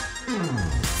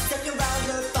 Second round,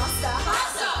 go faster,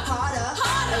 harder.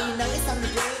 Now you know it's time to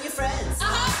bring your friends.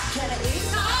 Can I eat?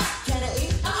 Can I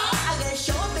eat? I gotta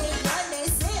show a big one,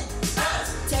 it's in.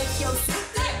 Take your sip,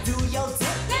 do your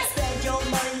dip, spend your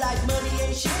money like money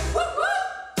ain't shit.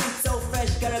 Food so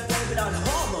fresh, gotta blame it on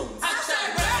hormones.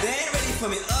 They ain't ready for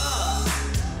me,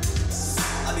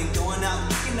 I've been going out,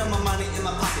 looking at my money in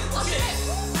my pocket.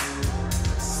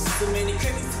 So many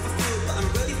cravings to fulfill, but I'm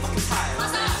really fucking tired.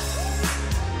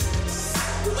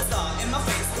 Put a star in my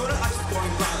face, go to arches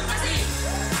going violent.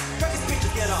 Practice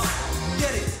pictures, get off,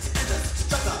 get it, enter,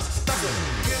 strut up, stop it.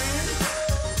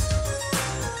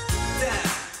 Damn,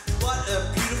 what a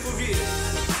beautiful view.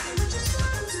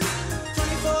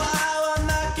 24-hour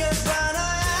market run,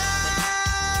 oh yeah.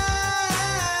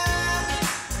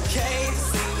 Okay,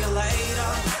 see you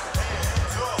later.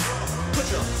 Put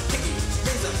your pinky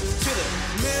rings up to the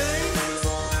moon.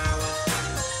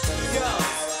 Yo,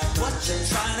 what you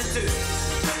trying to do?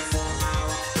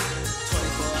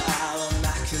 24-hour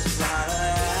market run, oh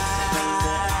yeah.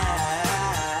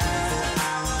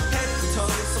 Head to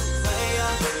toe, so player.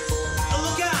 Oh,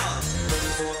 look out!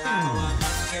 24-hour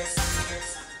market.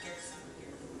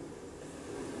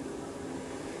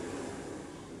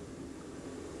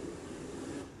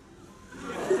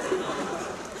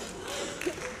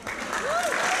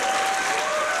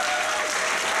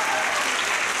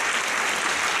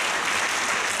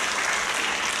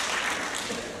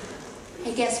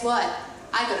 Hey, guess what?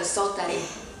 I got a salt daddy.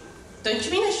 Don't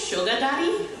you mean a sugar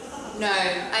daddy? No,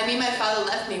 I mean my father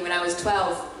left me when I was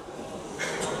 12.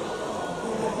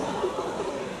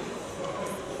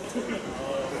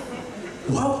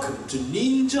 Welcome to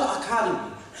Ninja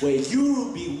Academy, where you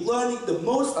will be learning the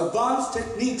most advanced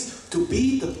techniques to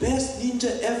be the best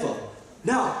ninja ever.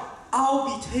 Now, I'll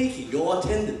be taking your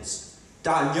attendance.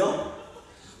 Daniel?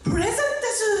 Present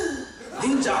desu!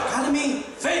 Ninja Academy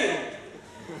failed!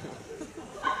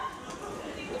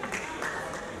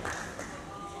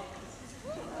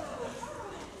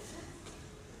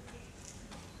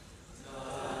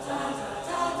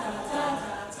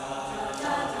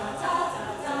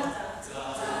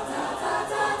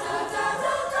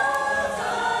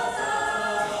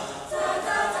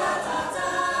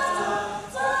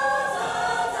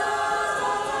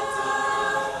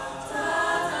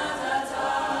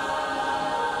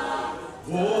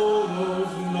 All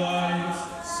those nights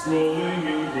scrolling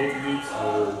incognito,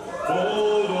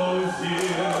 all those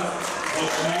years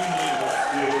watching in the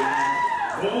skin,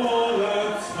 all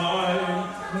that time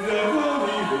never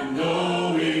even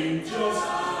knowing just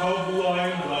how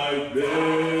blind I've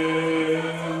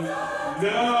been.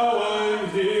 Now I'm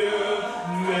here,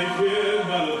 naked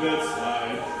by the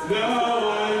bedside. Now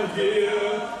I'm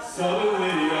here,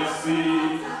 suddenly I see,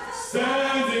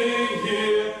 standing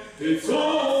here, it's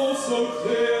all so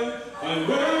clear, I'm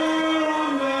where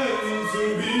I'm meant to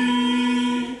be.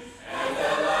 And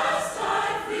the last I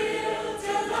feel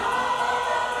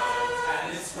delight, and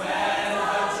it's when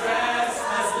her dress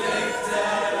has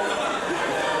lifted.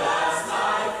 And the last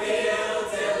I feel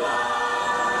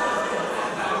delight,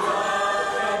 and I'm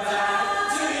going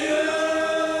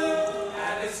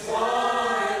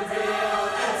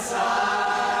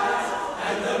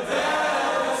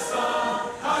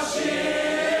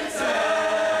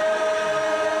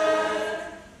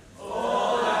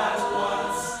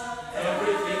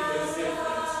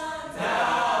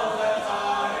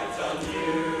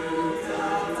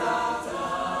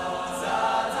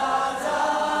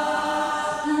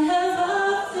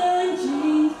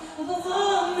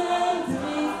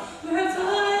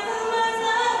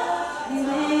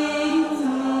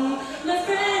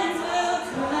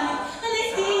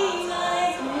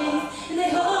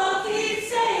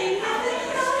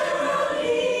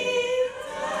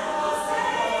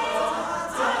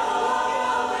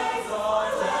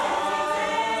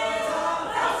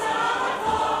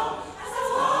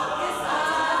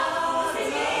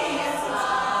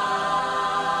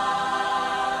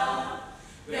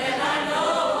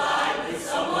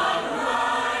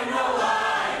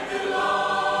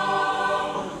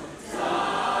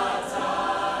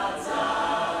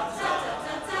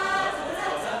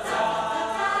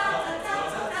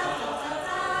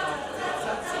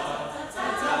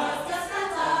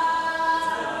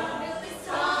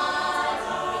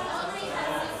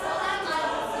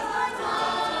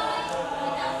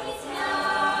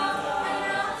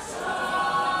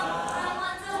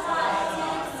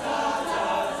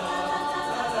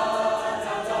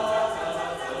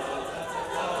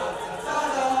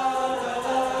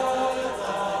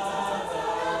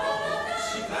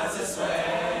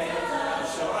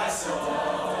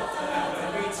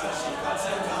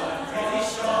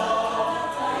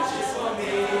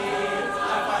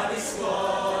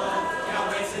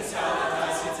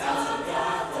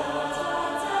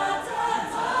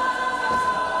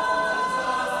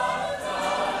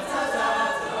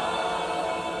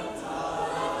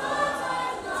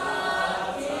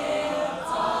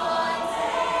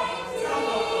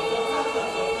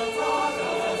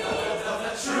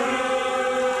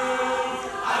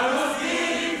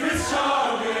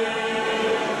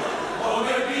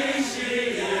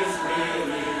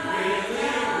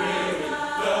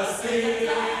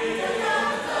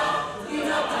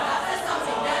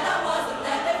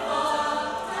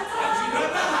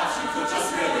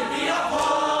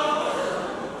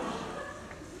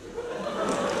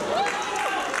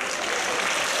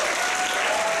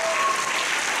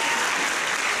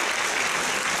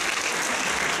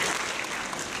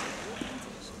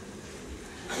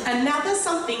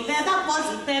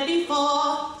wasn't there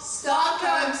before.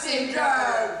 Stockholm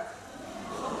Syndrome!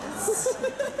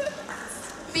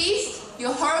 Beast,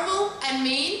 you're horrible and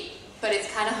mean, but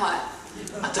it's kind of hot.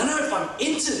 I don't know if I'm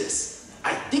into this.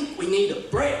 I think we need a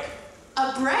break.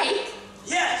 A break?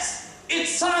 Yes!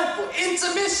 It's time for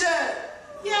intermission!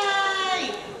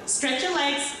 Yay! Stretch your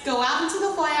legs, go out into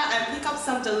the foyer and pick up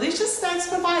some delicious snacks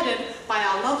provided by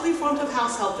our lovely front of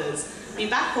house helpers. Be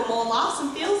back for more laughs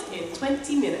and feels in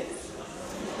 20 minutes.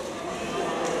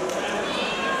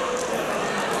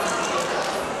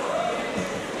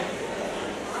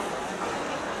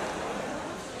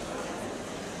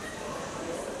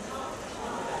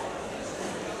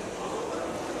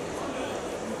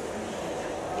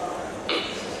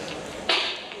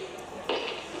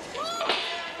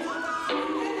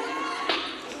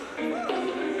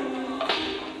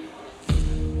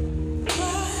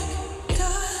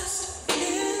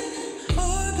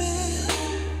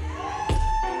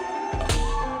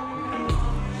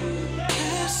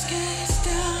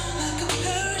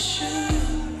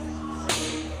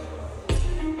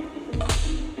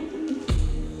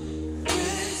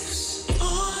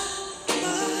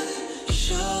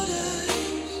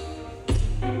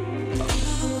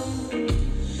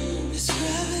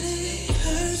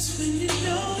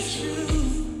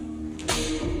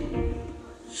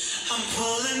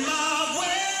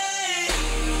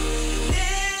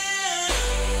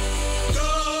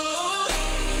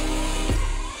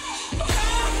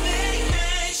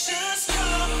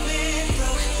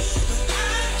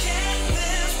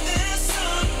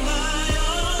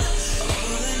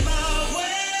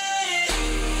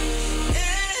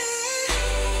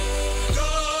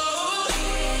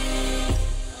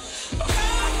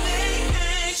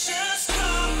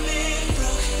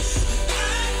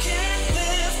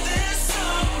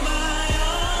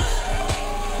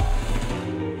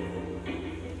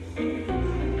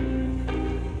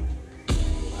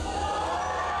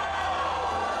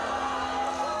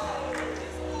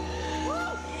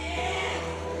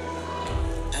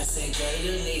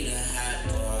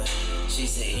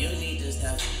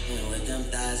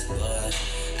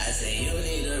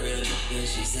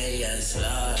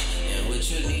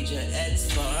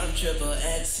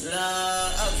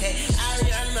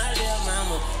 Adrian, my little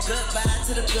mama. Goodbye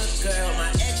to the good girl. My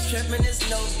ex trippin' is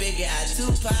no biggie. I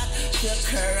Tupac shook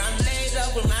her. I'm laid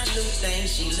up with my new thing.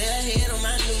 She little head on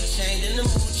my new chain. Then the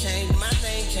mood changed. My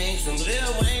name changed from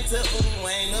Lil Wayne to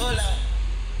Wayne. Oh Lord.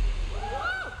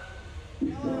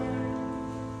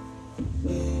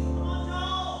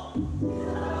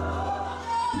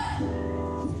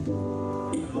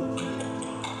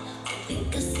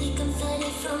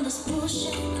 From this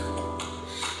bullshit,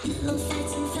 pillow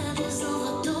fights and feathers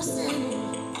overdosing.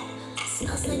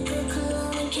 Smells like good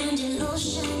cologne and candy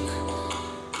lotion.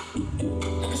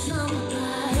 Like a summer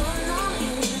pie.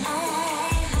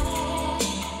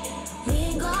 We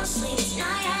ain't gonna sleep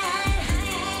tonight.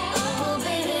 Oh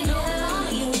baby, no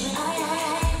more you.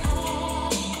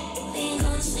 We ain't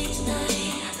gonna sleep tonight.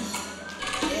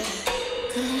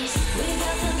 'Cause we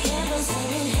got the candles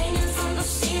hanging from the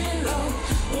ceiling low.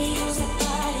 We use the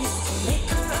bodies to make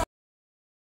our own.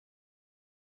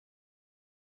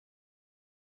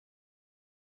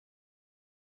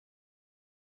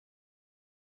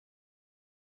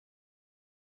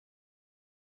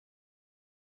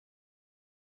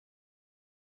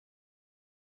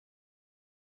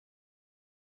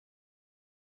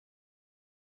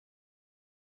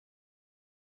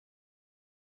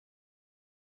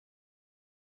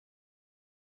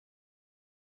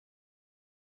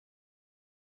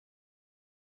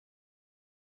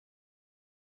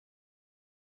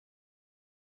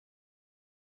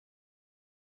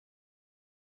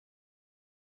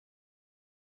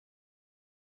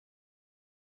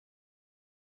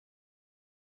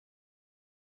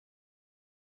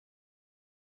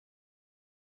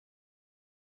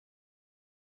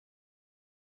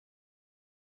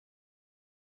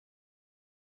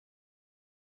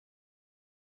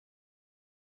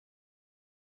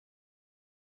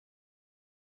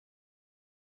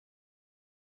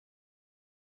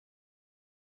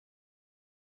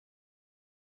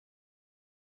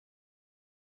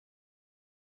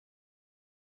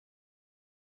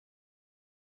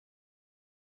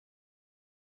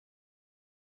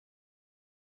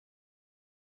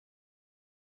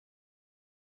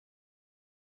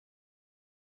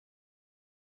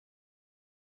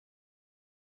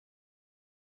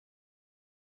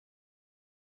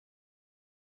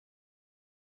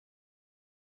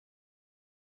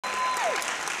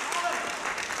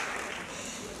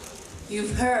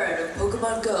 You've heard of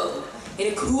Pokemon Go.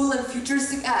 In a cool and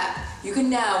futuristic app, you can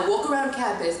now walk around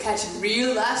campus catching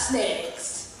real-life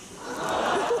snakes.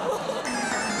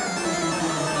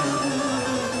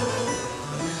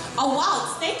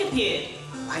 appeared.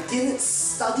 I didn't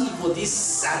study for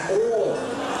this at all.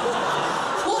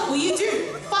 What will you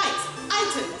do? Fight,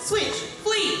 item, switch,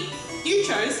 flee. You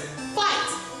chose fight.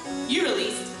 You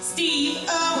released Steve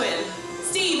Irwin.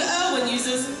 Steve Irwin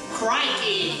uses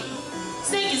crikey.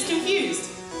 Snake is confused.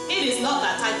 It is not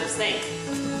that type of snake.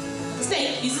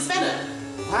 Snake uses venom.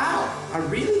 Wow, I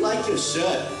really like your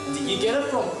shirt. Did you get it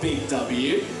from Big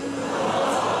W?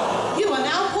 You are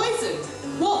now poisoned.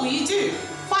 What will you do?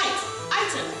 Fight,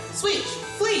 item, switch,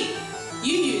 flee.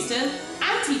 You used an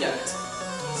antidote.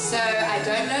 So, I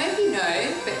don't know if you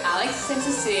know, but Alex tends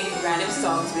to sing random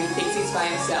songs when he thinks he's by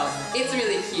himself. It's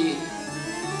really cute.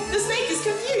 The snake is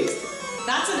confused.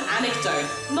 That's an anecdote,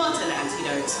 not an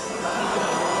antidote.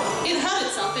 It hurt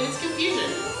itself in its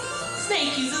confusion.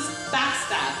 Snake uses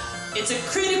backstab. It's a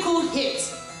critical hit.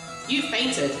 You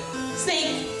fainted.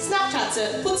 Snake Snapchats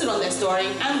it, puts it on their story,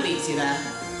 and leaves you there.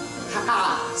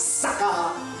 Haha,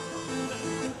 sucker!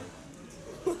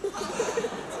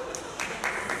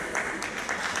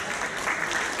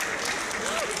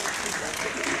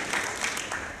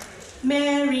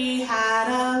 Mary had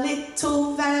a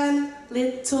little van,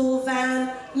 little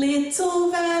van,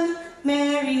 little van.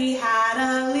 Mary had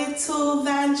a little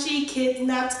van, she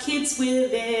kidnapped kids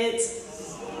with it.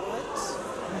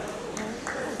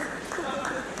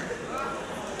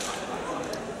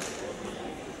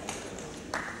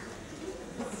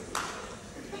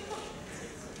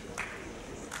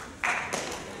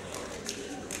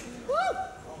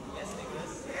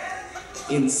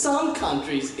 In some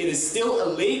countries, it is still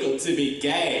illegal to be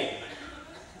gay.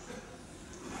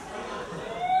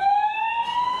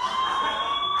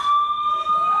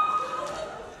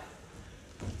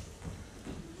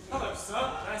 Hello,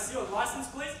 sir. Can I see your license,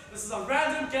 please? This is a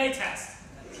random gay test.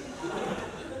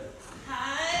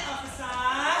 Hi, officer.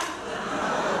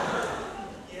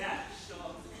 Yeah,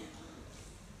 sure.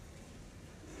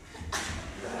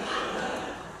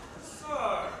 So,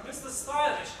 Mr.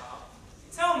 Stylish, huh?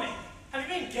 Tell me, have you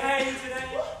been gay today?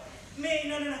 Me?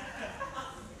 No.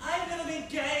 I've never been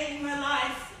gay in my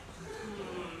life.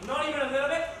 Not even a little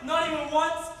bit? Not even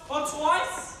once or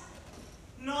twice?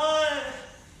 No,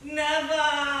 never.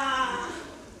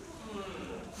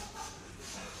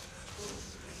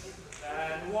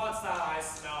 Then what's that I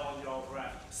smell on your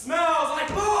breath? Smells like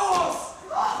balls!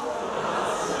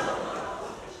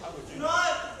 No,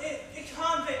 it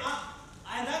can't be.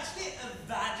 I'm actually a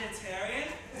vegetarian.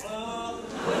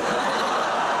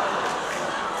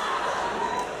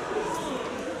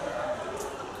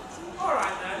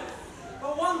 Alright then,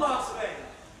 but one last thing.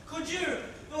 Could you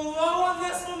blow on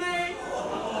this for me?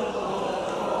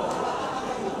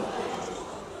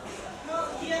 No,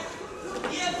 yeah,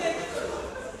 baby.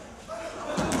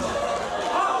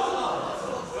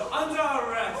 You're under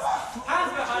arrest.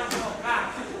 Hands behind your back.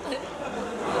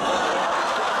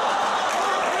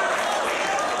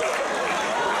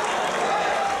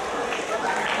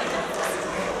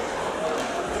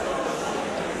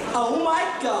 Oh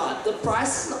my god, the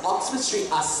prices on Oxford Street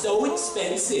are so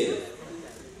expensive.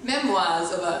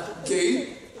 Memoirs of a goo.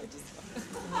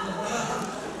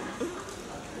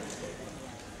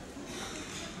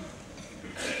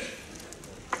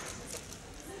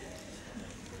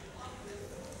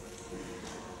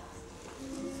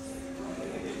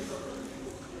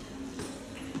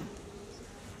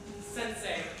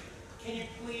 Sensei, can you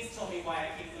please tell me why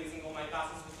I keep losing all my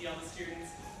battles with the other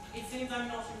students? It seems I'm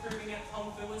not improving at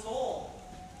Kung Fu at all.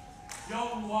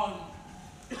 Young one,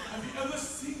 have you ever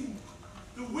seen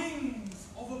the wings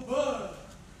of a bird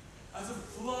as it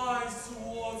flies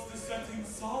towards the setting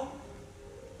sun?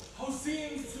 How it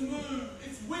seems to move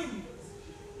its wings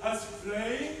as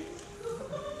flame?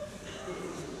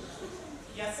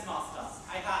 Yes, master,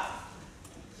 I have.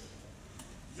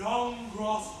 Young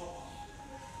grasshopper,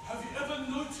 have you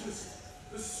ever noticed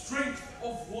the strength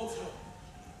of water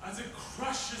as it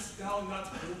crashes down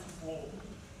that waterfall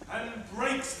and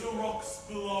breaks the rocks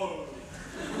below?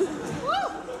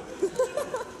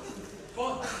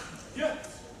 But yet,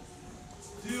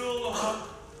 still have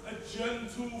a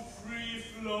gentle,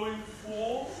 free-flowing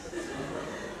form?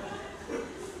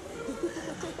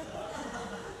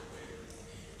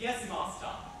 Yes,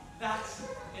 master, that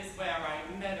is where I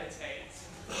meditate.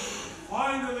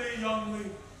 Finally,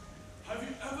 youngling, have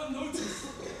you ever noticed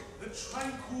the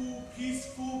tranquil,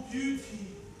 peaceful beauty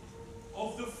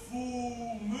of the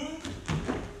full moon?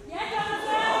 Yeah,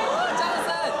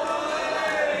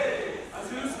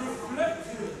 As it is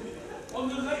reflected on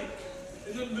the lake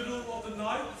in the middle of the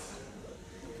night?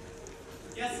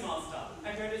 Yes, master,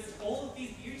 I've noticed all of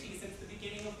these beauties since the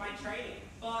beginning of my training,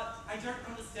 but I don't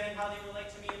understand how they relate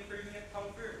to me improving at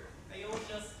Kung Fu. They all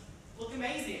just look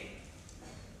amazing.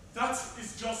 That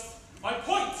is just my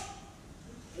point.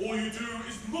 All you do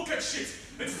is look at shit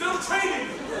instead of training.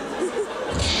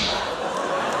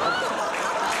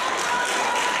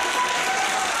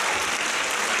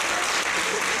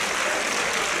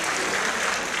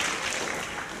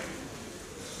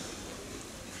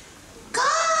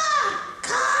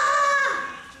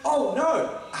 Oh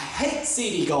no, I hate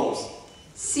CD goals.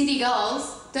 CD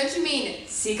goals? Don't you mean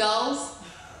seagulls?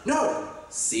 No,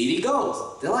 CD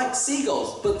goals. They're like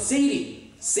seagulls, but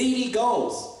seedy. CD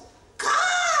goals.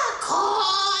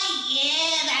 Oh,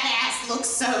 yeah, that ass looks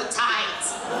so tight.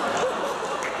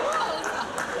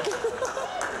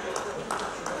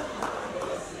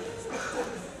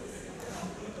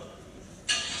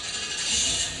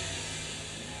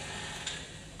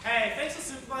 Hey, thanks for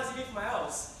supervising me for my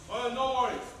L's. No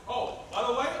worries. Oh, by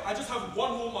the way, I just have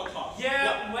one rule in my car.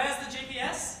 Yeah, where's the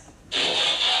GPS?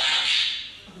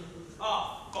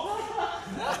 Oh, fuck.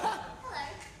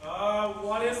 Hello.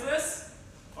 What is this?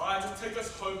 Alright, just take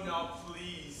us home now,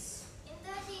 please. In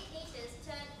 30 meters,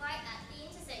 turn right at the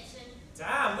intersection.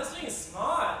 Damn, this thing is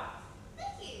smart.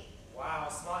 Thank you. Wow,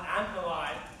 smart and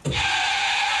polite.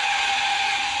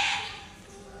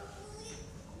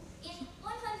 In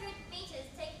 100 meters,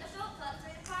 take a shortcut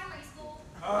through the primary school.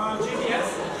 GPS?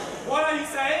 What are you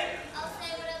saying? I'll say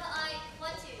whatever I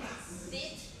want to,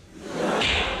 bitch.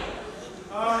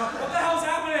 What the hell's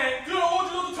happening? Dude, I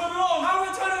want you to turn it on. How do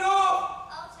we turn it off?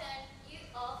 I'll turn you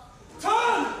off.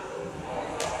 Turn!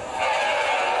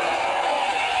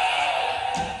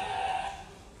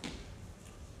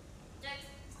 Jokes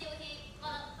still here,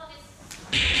 motherfuckers.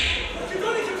 Keep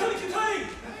going, keep going, keep going!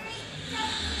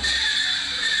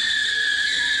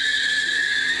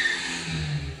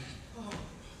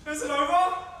 Is it over?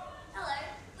 Hello,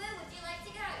 where would you like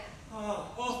to go?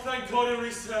 Oh, thank God it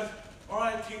reset.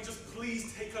 Alright, King, just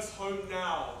please take us home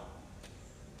now.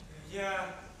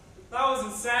 Yeah, that was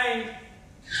insane.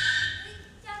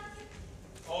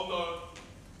 Oh no.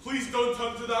 Please don't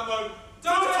turn to that mode.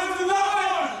 Don't turn to that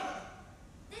mode!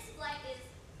 This flight is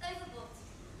overbooked.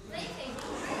 Vacating.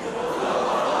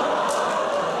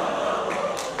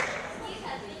 You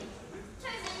have been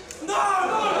chosen. No!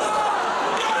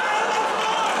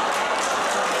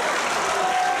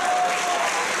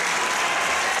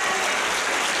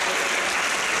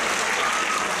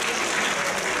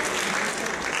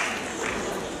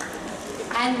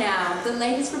 And now, the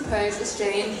latest proposed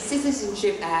Australian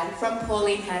citizenship ad from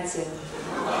Pauline Hanson.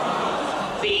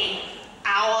 Be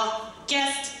our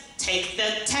guest. Take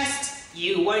the test.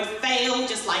 You won't fail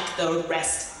just like the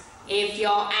rest. If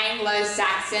you're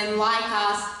Anglo-Saxon like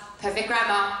us, perfect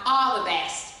grammar are the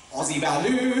best. Aussie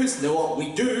values know what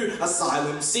we do.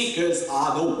 Asylum seekers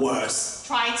are the worst.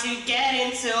 Try to get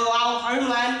into our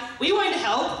homeland. We won't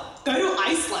help. Go to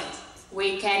Iceland.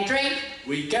 We can drink,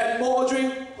 We get more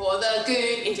drink. pour the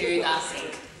goon into the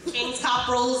sink. King's Cup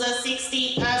rules are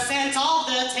 60% of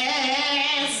the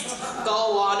test.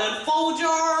 Go on and fold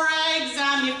your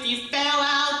exam. If you fail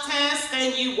our test,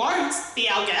 then you won't be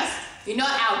our guest. You're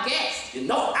not our guest. You're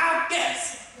not our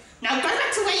guest. Now go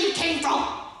back to where you came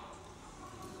from.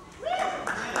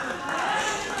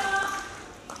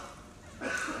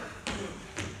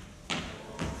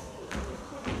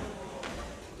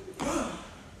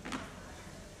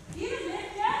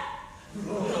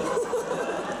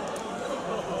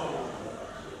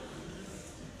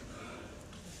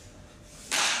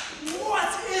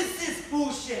 What is this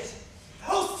bullshit?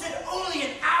 Posted only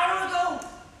an hour ago?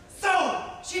 So,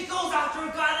 she goes after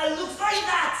a guy that looks like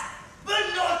that,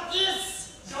 but not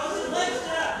this! Johnson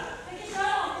Lester!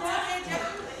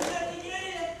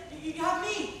 You got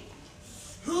me!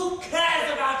 Who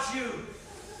cares about you?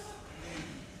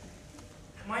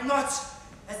 Am I not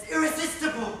as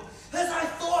irresistible as I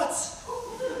thought?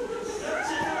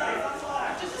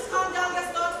 Just calm down,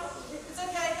 Gaston. It's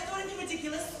okay, don't do anything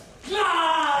ridiculous.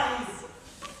 Lies!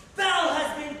 Belle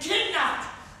has been kidnapped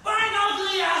by an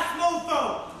ugly-ass mofo!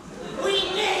 We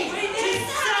need to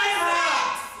save her!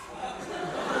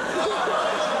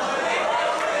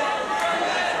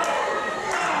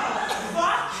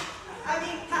 Fuck! I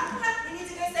mean, we need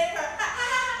to go save her.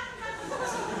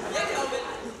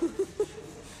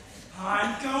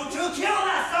 I'm going to kill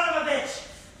that son of a bitch!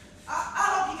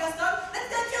 I'll help you, Gaston. Let's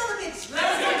go kill the bitch!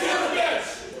 Let's go kill the bitch!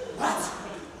 What?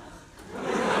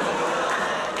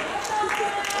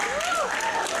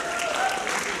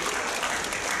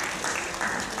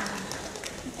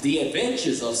 The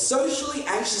adventures of socially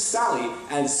anxious Sally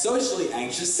and socially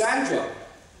anxious Sandra.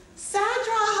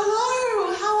 Sandra,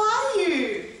 hello. How are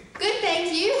you? Good,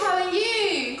 thank you. How are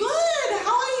you? Good.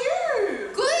 How are you?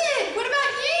 Good. What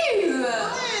about you?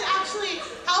 Good. Actually,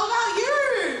 how about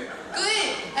you? Good.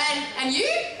 And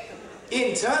you?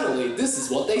 apparently this is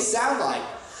what they sound like.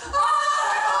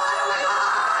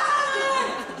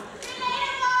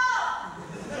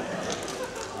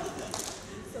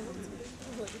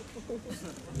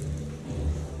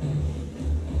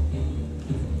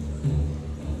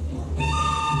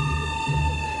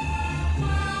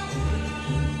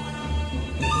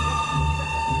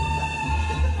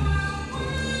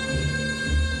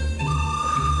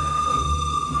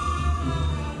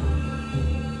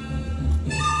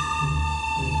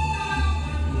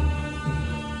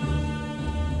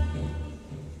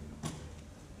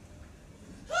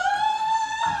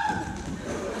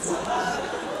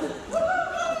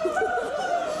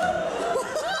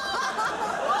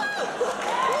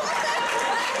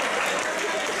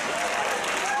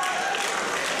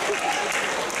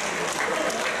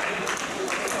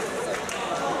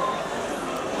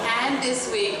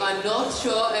 This week on North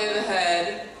Shore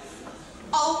Overheard.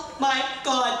 Oh my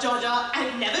God, Georgia,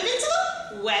 I've never been to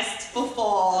the West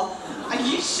before. Are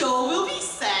you sure we'll be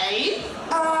safe?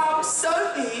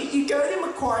 Sophie, you go to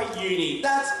Macquarie Uni.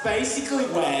 That's basically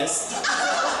West.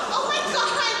 Oh my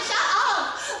God, shut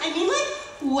up! I mean like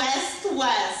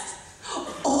West.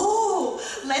 Oh,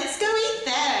 let's go eat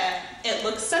there. It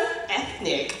looks so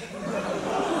ethnic.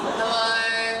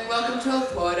 Hello, welcome to a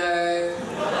Porto.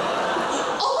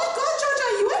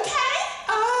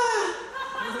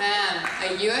 Ma'am,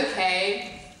 are you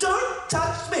okay? Don't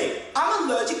touch me! I'm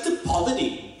allergic to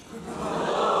poverty.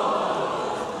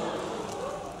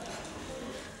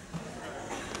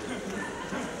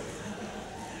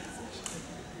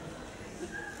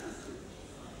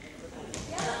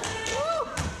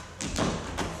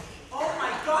 Oh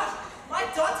my God! My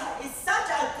daughter is such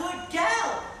a good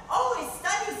girl! Always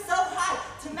studies so hard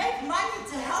to make money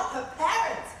to help her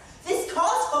parents. This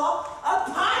calls for a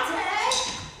party!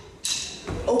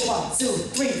 Oh, 1, 2,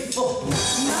 3, 4. My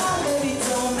baby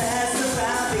don't mess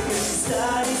around because she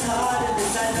studies harder,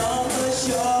 this I know for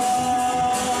sure.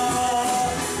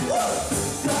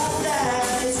 But that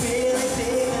is really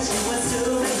big and she wants to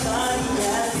make money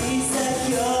and be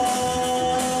secure.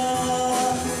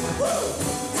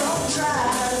 Don't try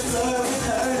to flirt with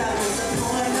her, now there's a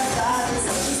point about this,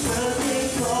 so she's really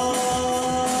cool.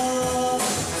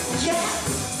 Yeah,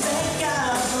 thank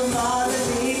God for all the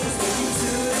leaders we can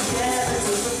do together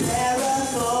to prepare a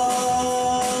goal.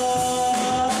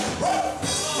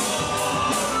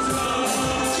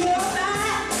 You're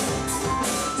back.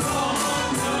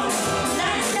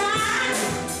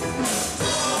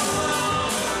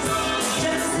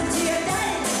 Just listen to your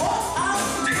daddy.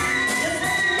 Just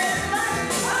let you make money.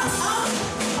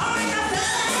 All right, now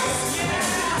fellas.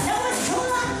 No one's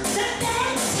cooler than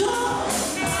dance school.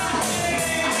 I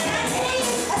can't hear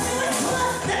you. I know it's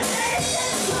cooler than dance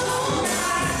school.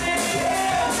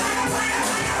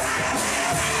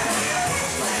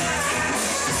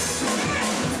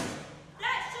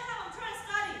 Dad, shut up, I'm trying to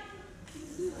study.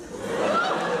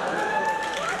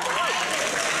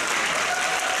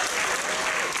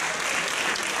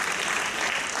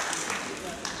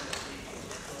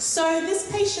 So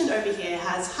this patient over here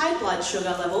has high blood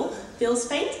sugar level, feels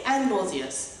faint and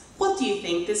nauseous. What do you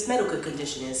think this medical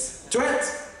condition is?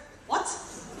 Tourette's. What?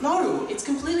 No, it's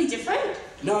completely different.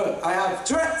 No, I have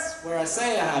Tourette's, where I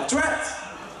say I have Tourette's.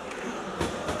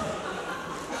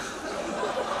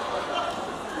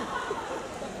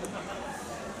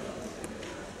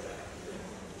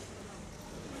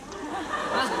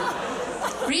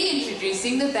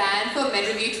 Reintroducing the band for Med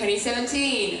Revue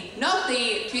 2017. Not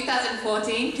the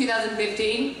 2014,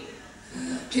 2015,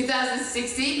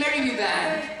 2016 Med Revue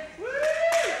band.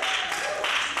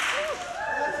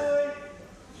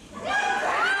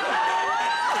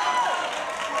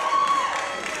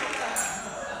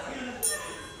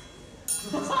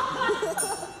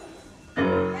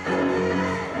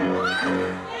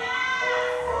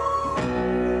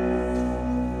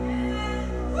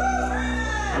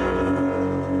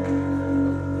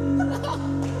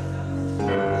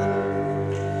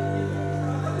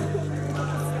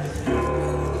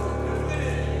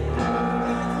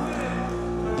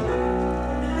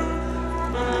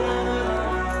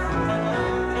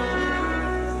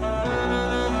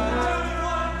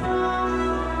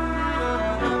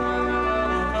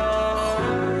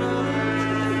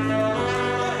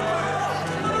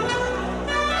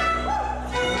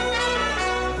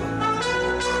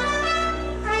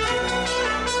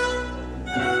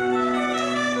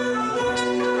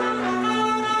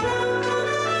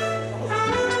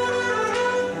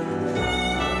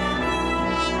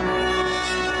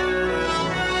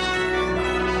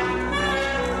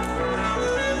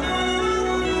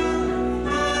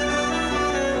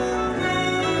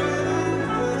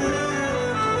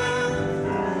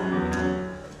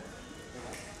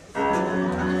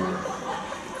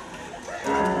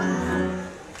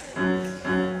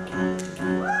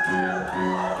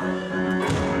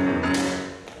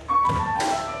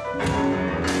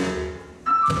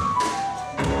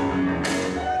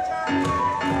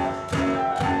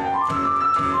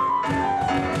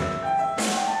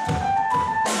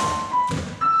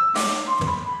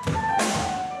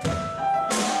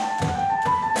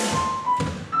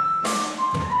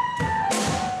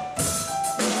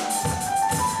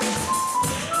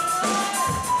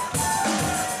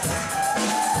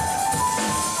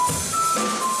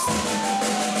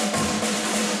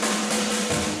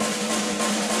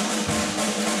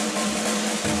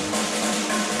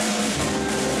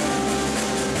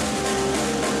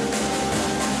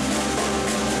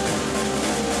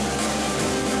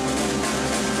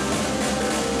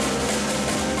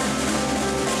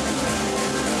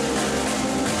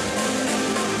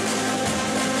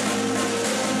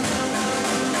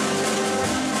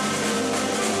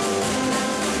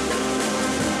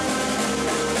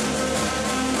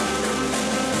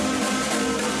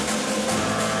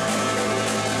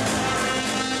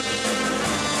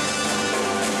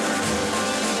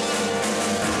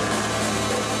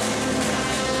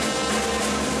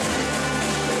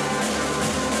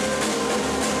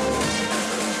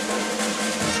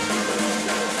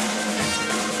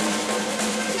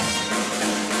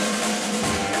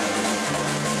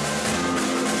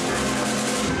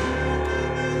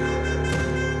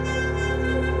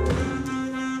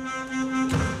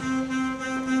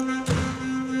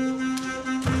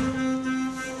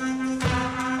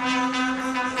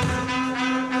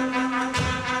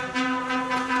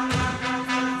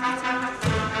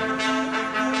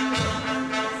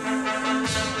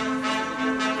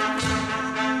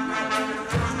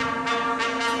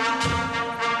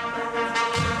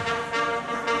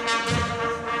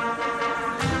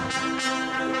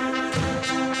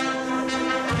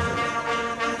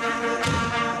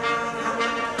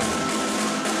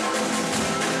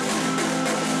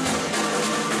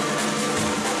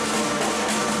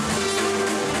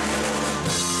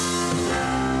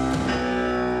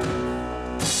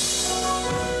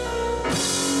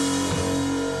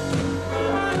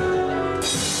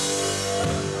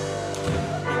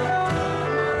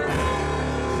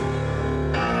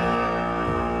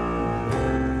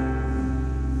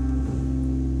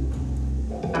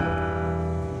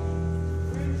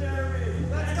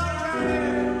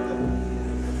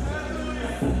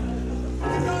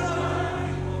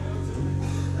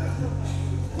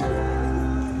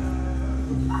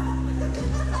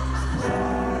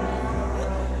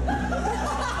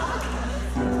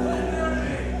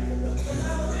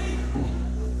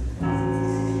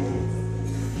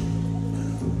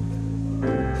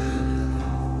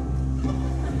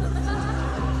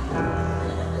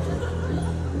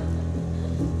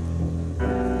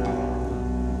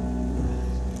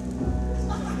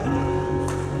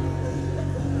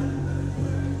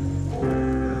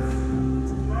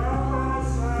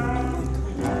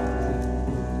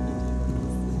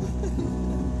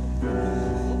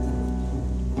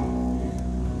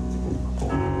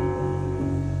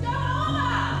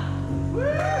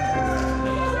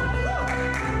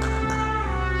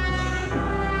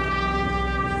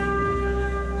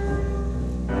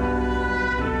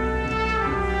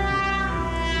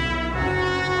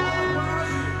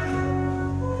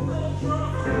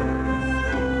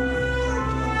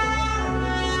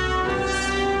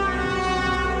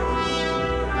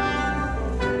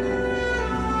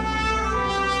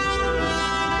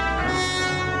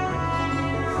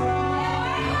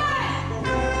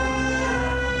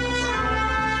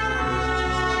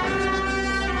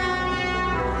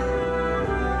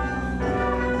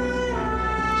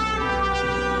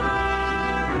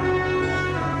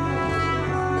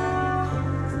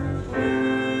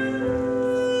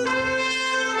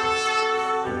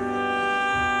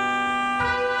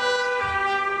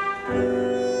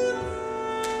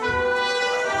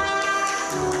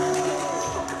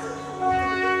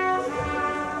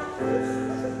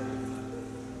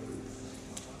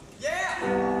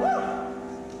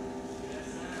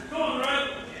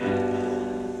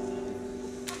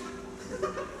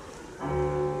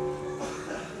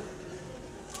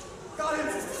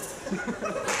 You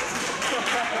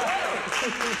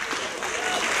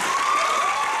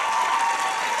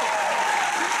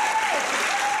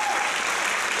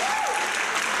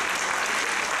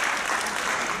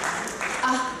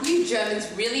Germans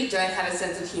really don't have a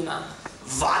sense of humor.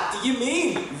 What do you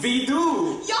mean? We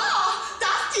do. Yeah,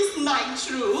 that is not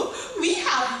true. We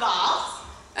have laughs.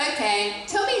 Okay,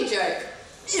 tell me a joke.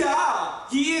 Yeah,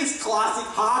 he is classic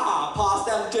haha passed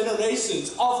down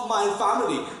generations of my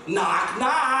family. Knock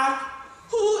knock.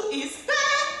 Who is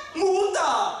that?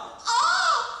 Mutter.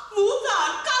 Oh, Mutter,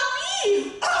 come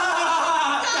in.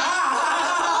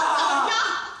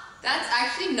 That's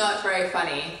actually not very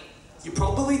funny. You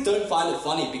probably don't find it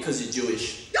funny because you're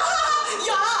Jewish. Yeah.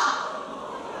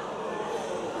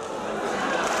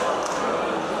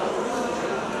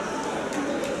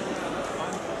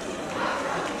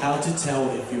 How to tell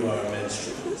if you are a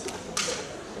menstruant.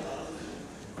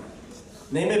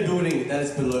 Name a building that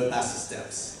is below Bassett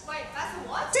steps. Wait, that's a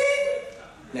what?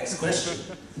 Next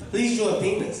question. Please draw a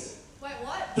penis. Wait,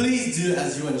 what? Please do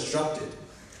as you are instructed.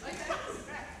 Okay,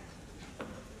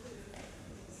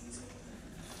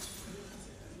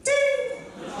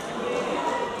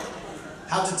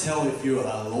 How to tell if you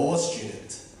are a law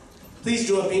student. Please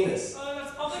draw a penis.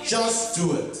 That's public. Just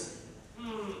do it.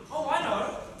 Oh, I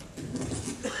know.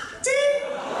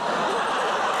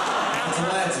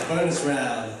 Tonight's a bonus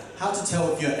round. How to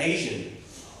tell if you're Asian.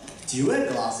 Do you wear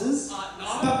glasses? No.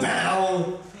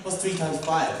 Ba-bow! What's 3 times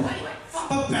 5?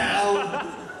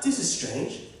 Ba-bow! This is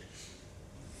strange.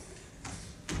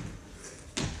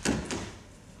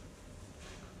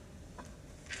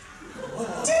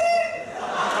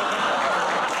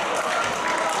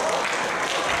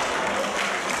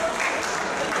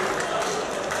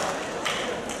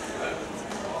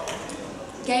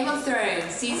 Game of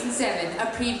Thrones, Season 7, a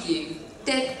preview.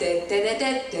 Dead.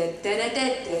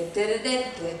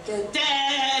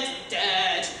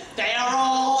 They are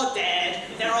all dead.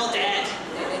 They're all dead.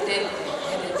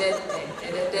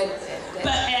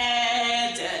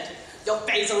 Beheaded. Your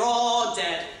face are all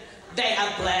dead. They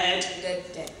have bled.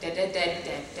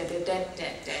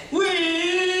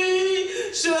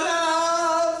 We should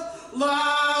have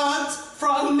learned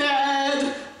from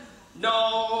Ned.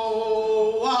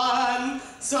 No one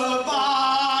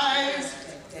survives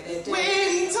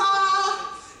winter,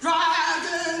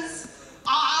 dragons,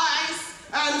 ice,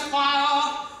 and fire.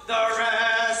 The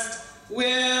rest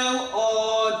will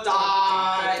all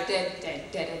die.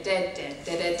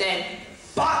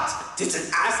 But didn't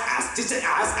ask.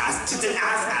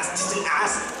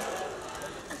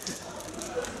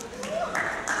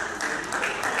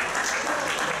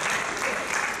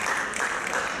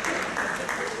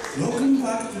 Welcome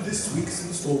back to this week's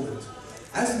installment.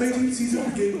 As mating season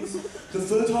begins, the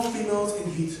fertile females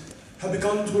in heat have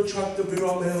begun to attract the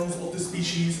virile males of the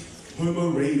species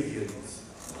Homo ravians.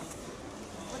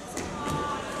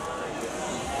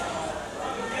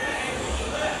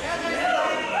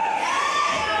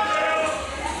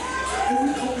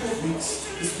 Every couple of weeks,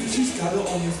 the species gather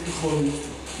on these enclosed,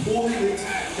 poorly lit,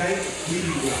 dank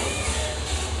breeding grounds.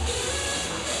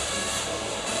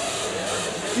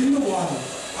 In the wild,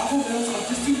 alpha males are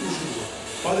distinguishable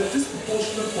by the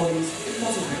disproportionate bodies in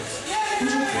muscle packs,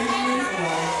 which occasionally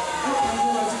allow a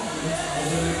tantalizing movement of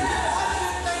their ligaments.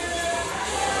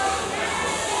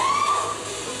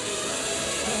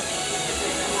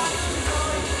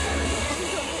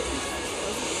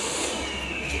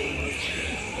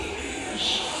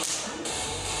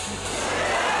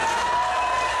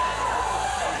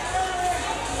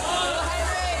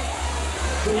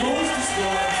 The lowest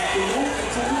describes the long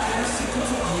executive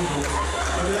sequence of movements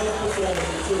a male performs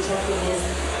to attract the most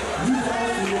nubile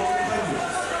female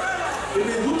companions. It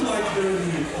may look like they're in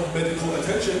need of medical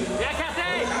attention, but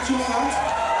in actual fact,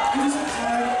 it is a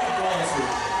kind of advantage.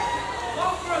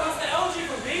 Oh, bro, that's the algae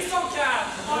from Beanstalk Camp.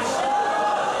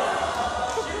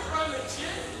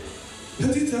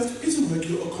 Petty theft is a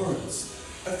regular occurrence.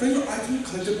 A favorite item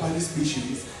collected by this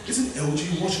species is an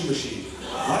LG washing machine.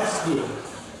 Life's good.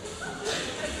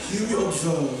 Here we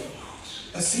observe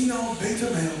a senile beta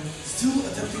male still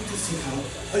attempting to seek out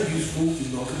a useful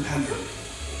female companion.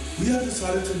 We have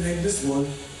decided to name this one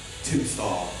Tim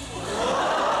Star.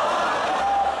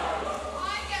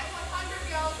 I get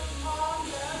 100 girls on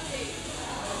the team.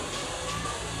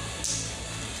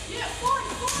 Yeah, boys!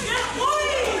 Yeah,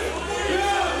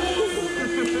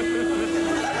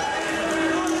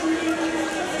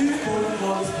 If both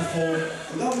parties perform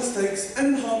without mistakes and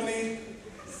in harmony,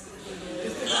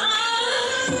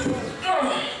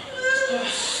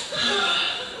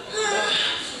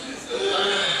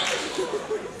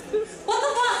 What the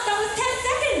fuck? That was 10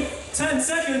 seconds! 10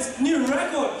 seconds, new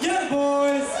record, yeah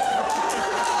boys!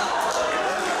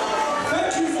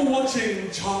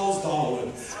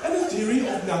 theory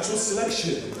of natural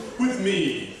selection with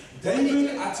me,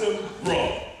 David Atom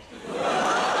Rob.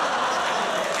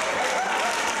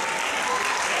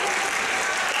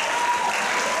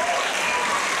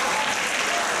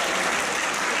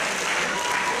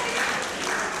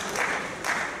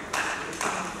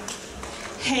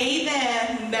 Hey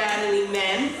there, manly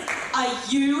men. Are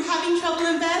you having trouble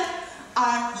in bed?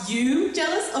 Are you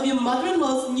jealous of your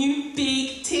mother-in-law's new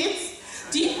big tits?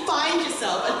 Do you find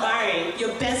yourself admiring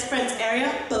your best friend's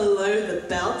area below the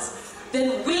belt?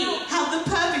 Then we have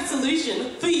the perfect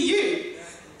solution for you.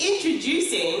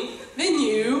 Introducing the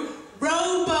new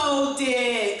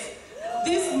Robo-Dick.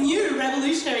 This new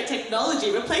revolutionary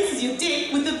technology replaces your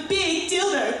dick with a big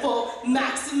dildo for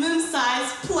maximum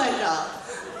size pleasure.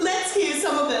 Let's hear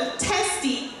some of the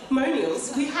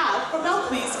testimonials we have from our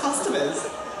pleased customers.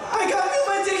 I can't feel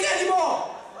my dick anymore!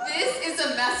 This is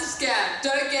a massive scam.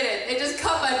 Don't get it. It just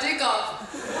cut my dick off.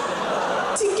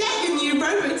 To get your new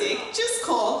Robo-Dick, just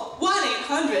call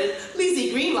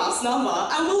 1-800-Lizzie Greenlass number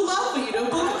and we'll love for you to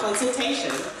book a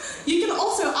consultation. You can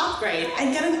also upgrade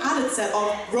and get an added set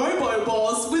of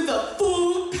Robo-Balls with a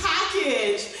full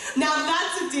package. Now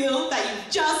that's a deal that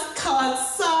you just can't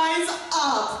size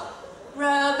up.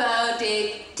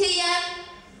 Robo-Dick. TM.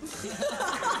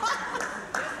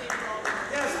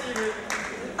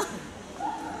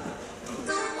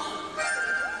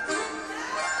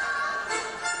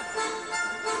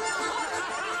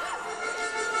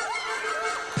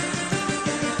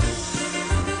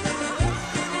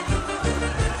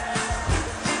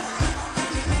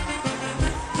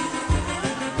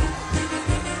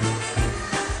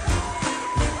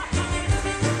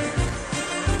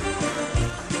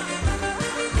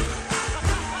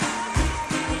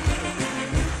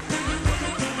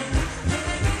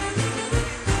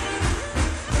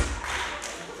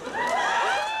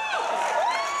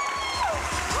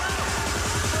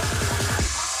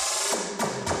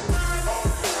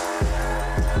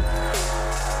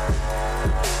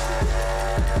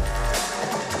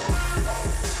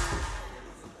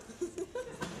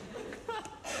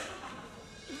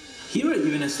 Here at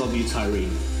UNSW Tieu,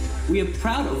 we are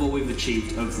proud of what we've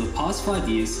achieved over the past 5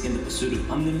 years in the pursuit of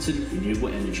unlimited renewable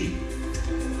energy.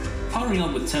 Partnering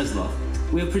up with Tesla,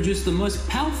 we have produced the most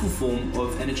powerful form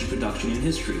of energy production in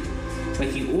history,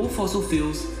 making all fossil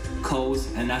fuels, coals,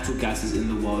 and natural gases in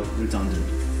the world redundant.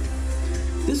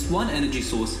 This one energy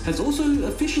source has also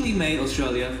officially made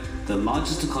Australia the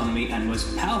largest economy and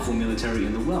most powerful military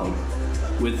in the world,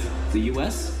 with the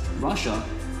US, Russia,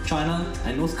 China,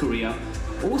 and North Korea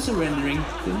all surrendering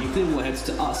their nuclear warheads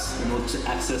to us in order to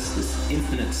access this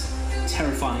infinite,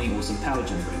 terrifyingly awesome power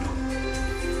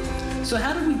generator. So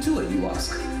how did we do it, you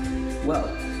ask?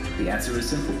 Well, the answer is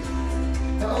simple.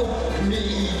 Help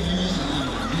me!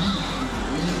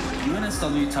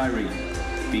 UNSW Tieu.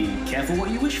 Be careful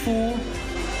what you wish for.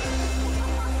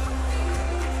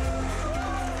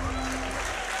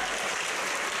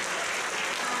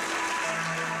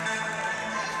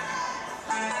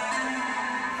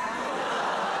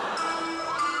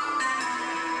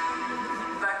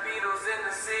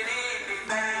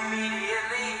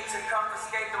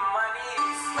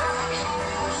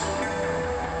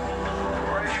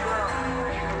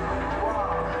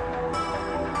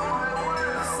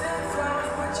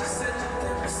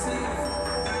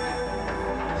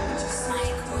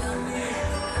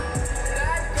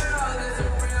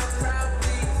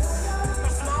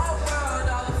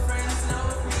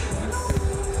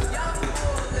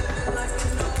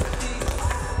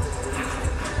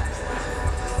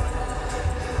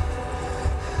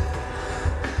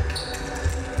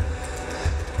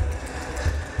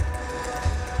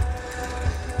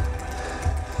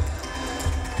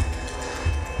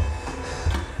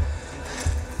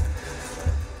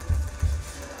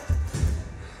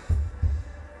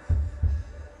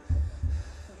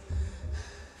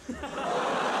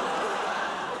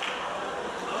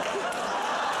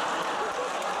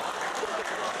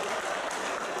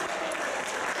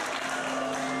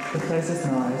 The place is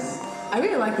nice. I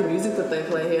really like the music that they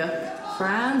play here.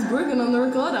 Franz Bruggen on the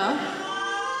recorder.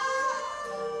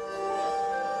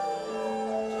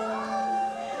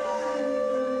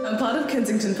 I'm part of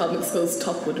Kensington Public School's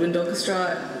top woodwind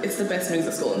orchestra. It's the best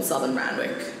music school in southern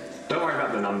Randwick. Don't worry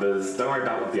about the numbers. Don't worry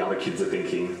about what the other kids are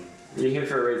thinking. You're here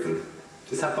for a reason.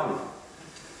 Just have fun.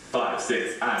 5,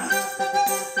 6, and...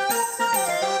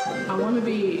 I want to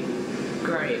be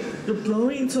great. You're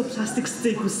blowing into a plastic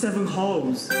stick with 7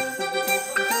 holes.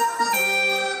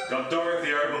 Got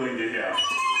Dorothy Oberlinger here.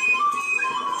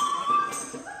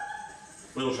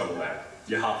 Little trouble there.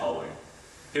 You're half holding.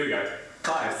 Here we go.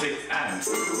 5, 6, and...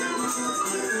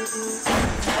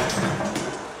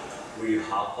 Were you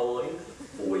heart pulling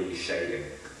or were you shading?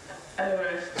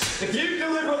 Anyway. If you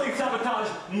deliberately sabotage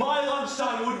my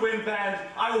lunchtime woodwind band,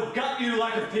 I will gut you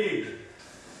like a pig.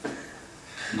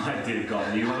 My dear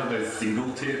God, are you one of those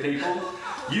single-tier people?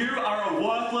 You are a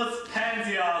worthless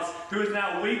pansy-ass who is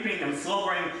now weeping and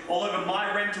slobbering all over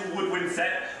my rental woodwind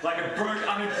set like a broke,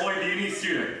 unemployed uni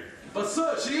student. But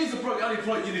sir, she is a broke,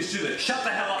 unemployed uni student. Shut the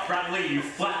hell up, Bradley, you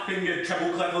flat-fingered,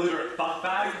 treble-clef illiterate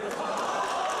fuckbag.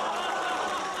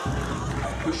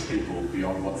 I push people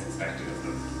beyond what's expected of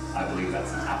them. I believe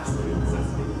that's an absolute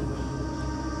necessity.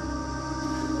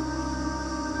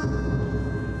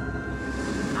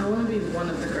 I want to be one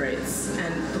of the greats,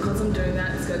 and because I'm doing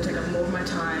that, it's going to take up more of my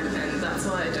time, and that's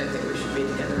why I don't think we should be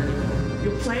together anymore.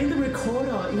 You're playing the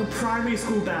recorder in a primary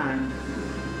school band.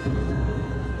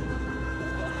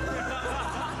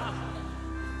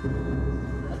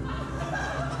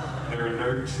 There are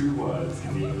no two words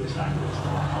in the English language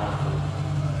more powerful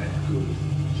than good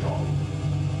job.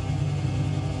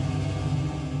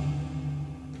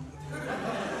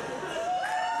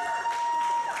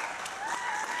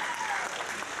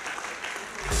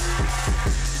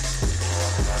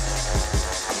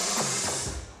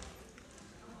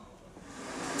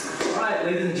 Alright,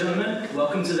 ladies and gentlemen,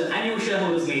 welcome to the annual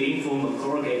shareholders meeting for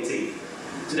McClure-Gatesy.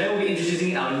 Today we'll be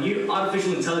introducing our new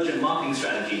artificial intelligent marketing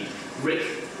strategy, Rick.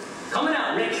 Coming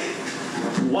out, Rick!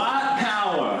 White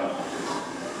power!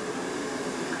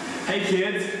 Hey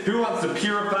kids, who wants to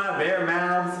purify their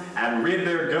mouths and rid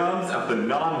their gums of the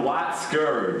non-white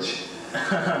scourge?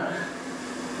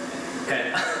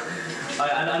 Okay,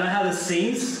 I know how this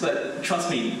seems, but trust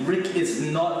me, Rick is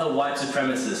not a white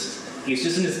supremacist. He's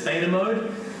just in his beta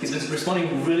mode. He's been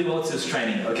responding really well to his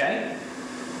training, okay?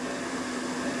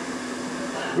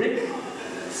 Rick,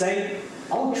 say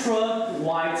ultra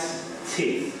white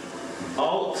teeth.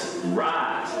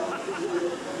 Alt-right.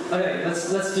 Okay,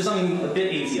 let's do something a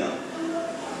bit easier.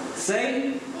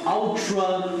 Say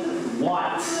ultra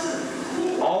white.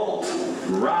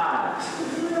 Alt-right.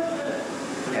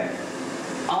 Okay.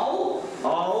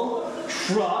 Ultra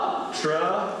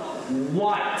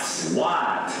white.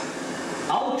 White.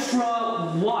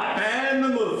 Ultra white. And the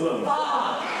Muslim.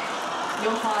 Fuck!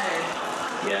 You're fired.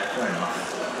 Yeah, fair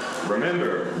enough.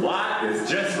 Remember, white is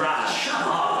just right. Shut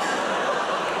up.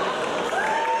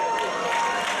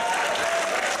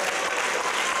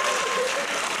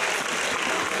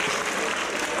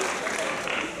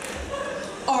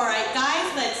 Alright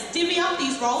guys, let's divvy up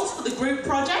these roles for the group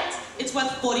project. It's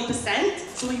worth 40%,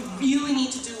 so we really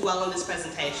need to do well on this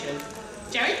presentation.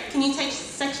 Jerry, can you take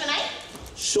section A?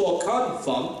 Sure can,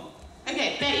 Fun.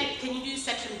 Okay, Betty, can you do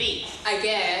section B? I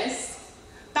guess.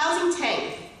 Baozing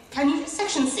Tang, can you do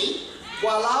section C?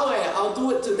 Walao, I'll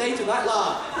do it tonight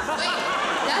lah. Wait,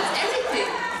 that's everything.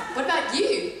 What about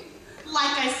you?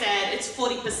 Like I said, it's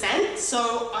 40%,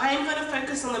 so I'm going to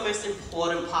focus on the most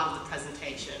important part of the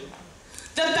presentation.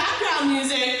 The background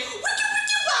music.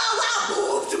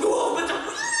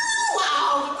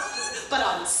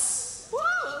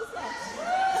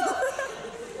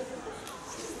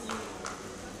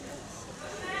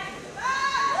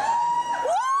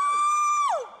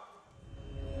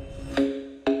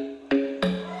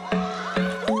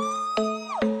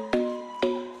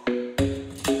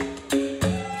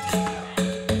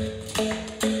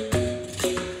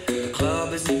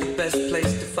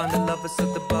 But So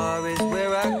the bar is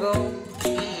where I go.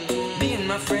 Me and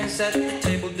my friends at the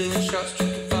table doing shots,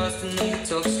 tripping fast and then we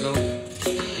talk slow.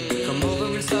 Come over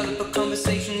and start up a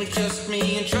conversation with just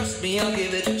me, and trust me, I'll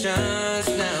give it a chance.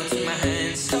 Now take my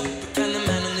hand, stop, and the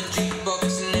man on the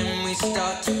jukebox, and then we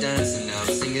start to dance. And I'm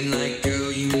singing like,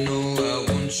 girl, you know I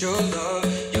want your love.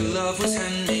 Your love was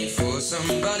handmade for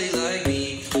somebody like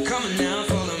me. Come on now,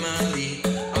 follow my lead.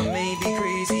 I may be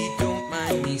crazy, don't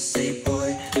mind me. Say,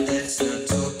 boy, let's not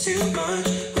talk too much.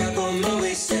 Grab on my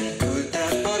waist and put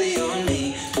that body on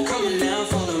me. Come on now,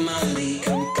 follow my lead.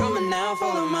 Come on now,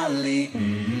 follow my lead.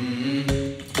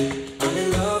 I'm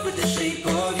in love with the shape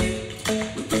of you.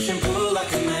 We push and pull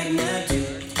like a magnet do.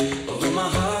 Although my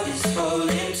heart is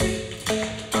falling too.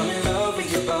 I'm in love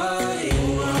with your body.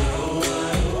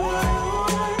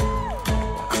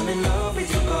 I'm in love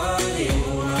with your body.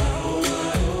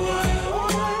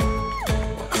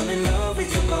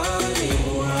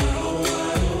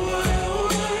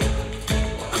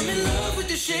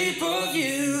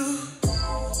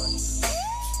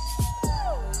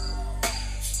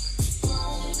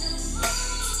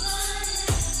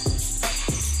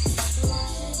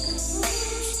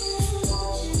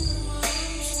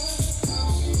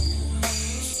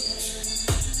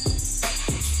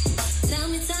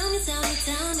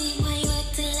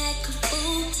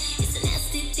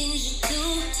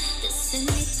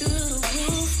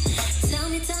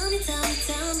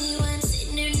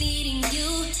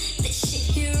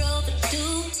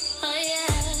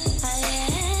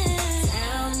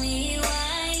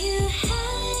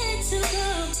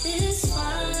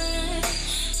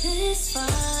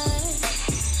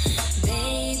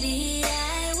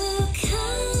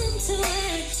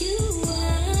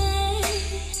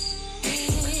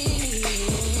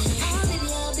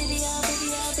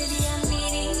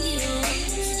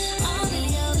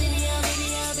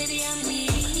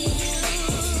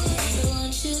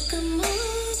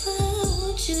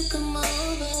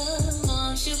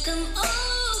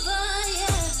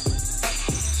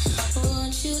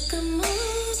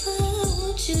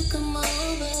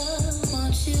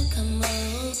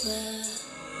 over.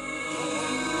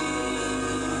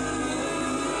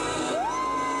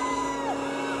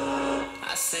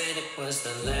 I said it was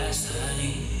the last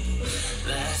time,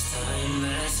 glass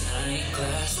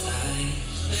time.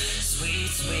 Sweet,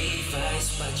 sweet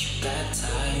vice, but you baptized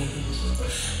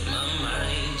my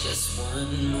mind just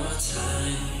one more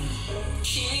time.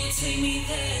 Can you take me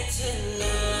there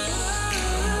tonight?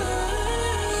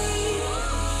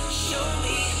 Show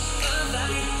me a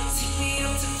light, take me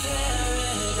up to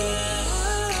paradise.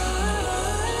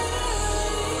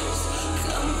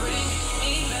 Come bring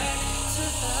me back to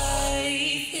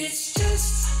life. It's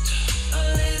just a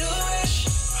little rush.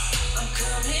 I'm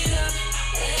coming up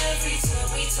every time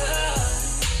we touch.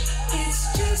 It's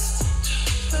just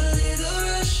a little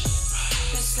rush.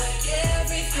 It's like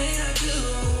everything I do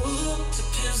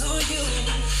depends on you.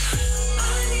 I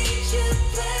need your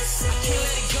blessing. I can't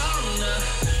let it go now.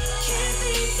 Can't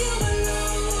leave you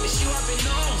alone. It's you I've been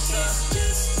on, sir. It's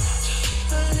just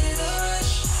a little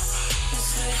rush.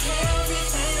 It's like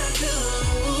everything I do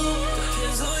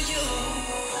depends on you.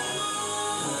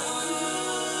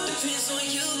 Depends on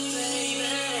you, baby.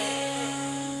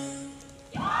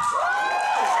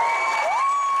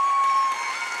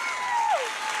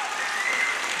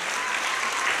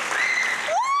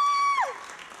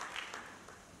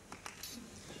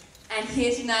 And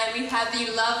here tonight we have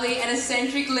the lovely and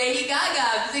eccentric Lady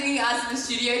Gaga visiting us in the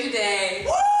studio today.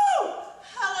 Woo!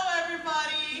 Hello,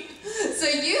 everybody. So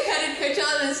you headed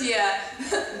Coachella this year.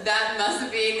 That must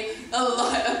have been a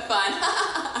lot of fun.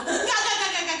 Gaga,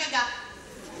 gaga, gaga, gaga.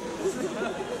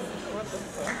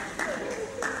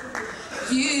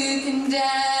 You can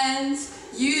dance,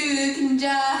 you can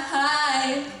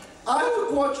jive. I'm a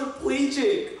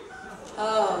quadriplegic.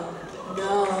 Oh,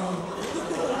 no.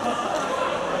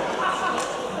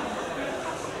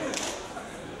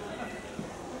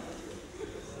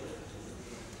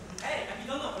 Hey, have you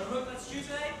done the homework that's due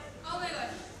today? Oh my god,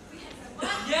 we had some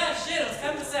fun. Yeah, shit, it was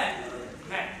 10%.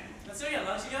 Hey, let's go get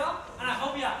lunch together, and I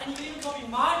help you out, and you can even copy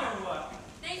my homework.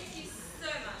 Thank you so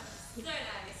much. So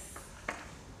nice.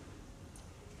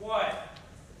 What?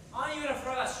 Aren't you gonna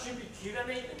throw that stupid cube at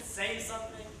me and say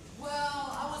something? Well,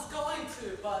 I was going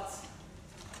to, but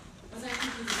I think you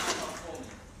can help out for me.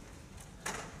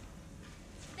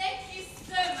 Thank you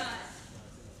so much.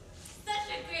 Such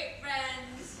a great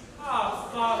friend. Oh,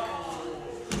 fuck.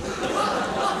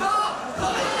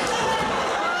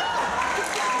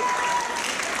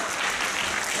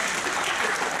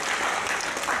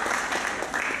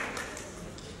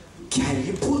 Can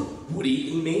you put Woody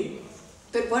in me?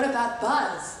 But what about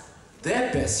Buzz?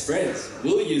 They're best friends.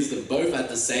 We'll use them both at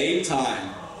the same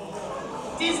time.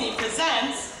 Disney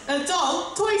presents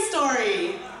Adult Toy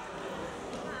Story.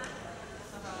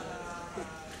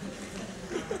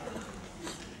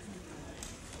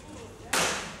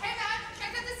 Hey man,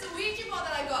 check out this Luigi ball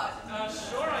that I got.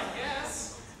 Sure, I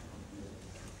guess.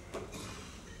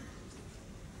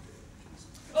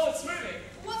 Oh, it's moving.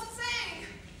 What's it saying?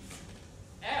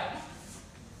 M.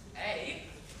 A.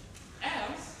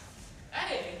 M.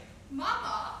 A.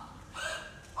 Mama?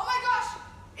 Oh my gosh,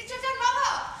 it's your dead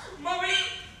mother. Mommy!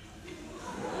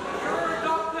 You're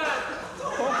adopted!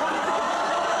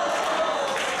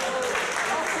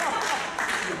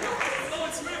 Oh,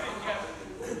 it's moving, Kevin.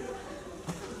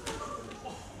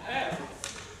 M.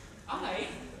 I.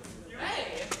 A.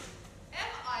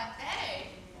 M-I-A?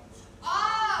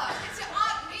 Ah, it's your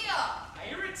Aunt Mia. Are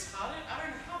you retarded? I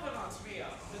don't have an Aunt Mia.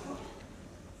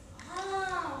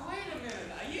 Ah, wait a minute.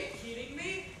 Are you kidding me?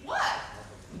 What?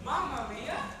 Mamma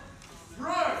Mia?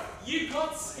 Bro, you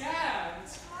got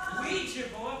scammed. Ouija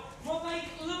board? More like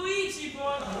Luigi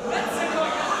board. Let's go.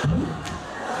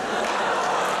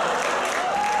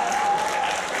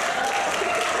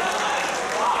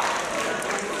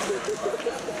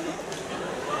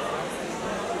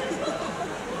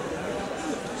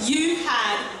 You've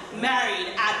had married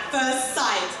at first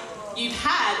sight. You've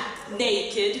had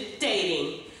naked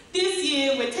dating. This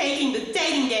year, we're taking the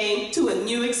dating game to a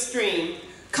new extreme.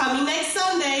 Coming next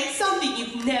Sunday, something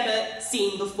you've never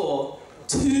seen before.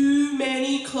 Too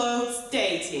many clothes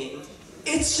dating.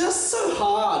 It's just so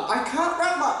hard. I can't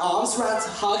wrap my arms around to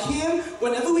hug him.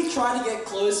 Whenever we try to get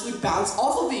close, we bounce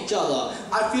off of each other.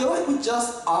 I feel like we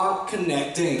just aren't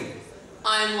connecting.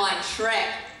 I'm like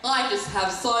Shrek. I just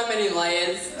have so many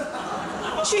layers.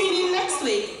 Tune in next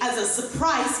week as a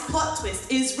surprise plot twist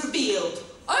is revealed.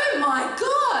 Oh my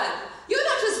god! You're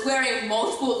not just wearing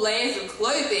multiple layers of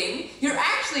clothing, you're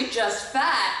actually just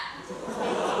fat.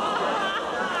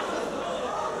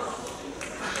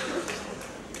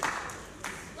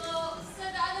 Well, so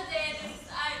the other day, this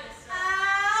Iris.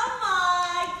 Oh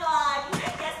my god! You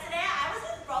know, yesterday I was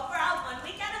with Rob for our 1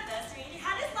 week anniversary and he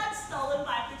had his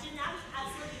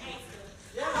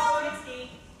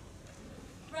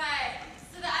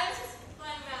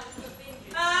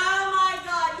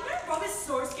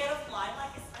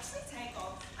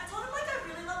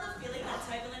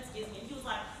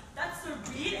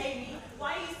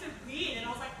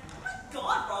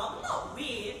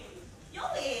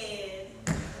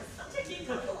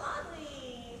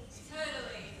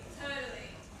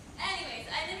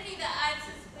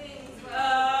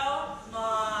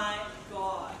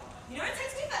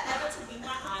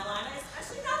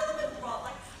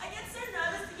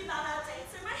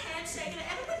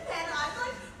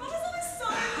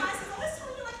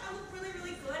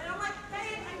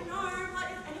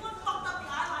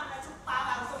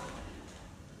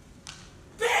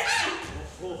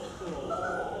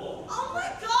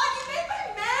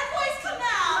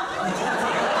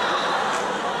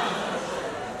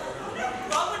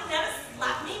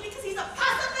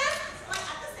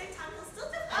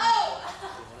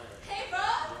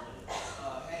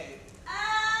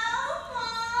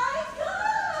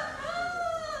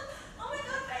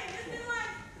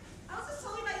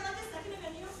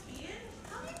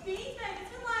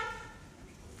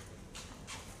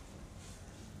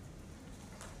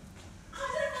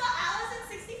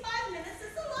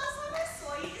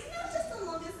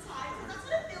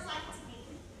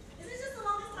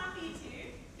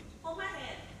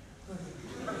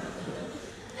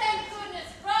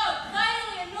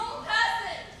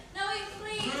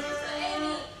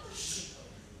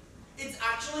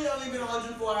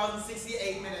around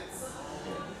 68 minutes.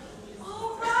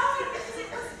 Oh, right, because it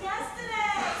was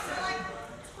yesterday. So like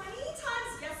 20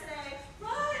 times yesterday.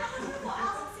 Right, 104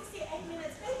 hours and 68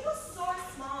 minutes. Baby, you're so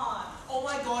smart. Oh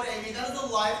my god, Amy, that is a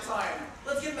lifetime.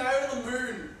 Let's get married on the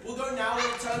moon. We'll go now when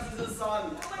it turns into the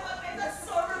sun. Oh my god, babe, that's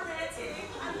so romantic.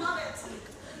 I love it.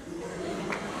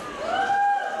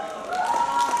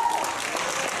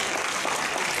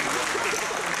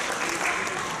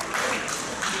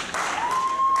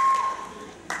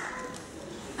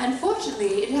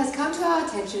 Unfortunately, it has come to our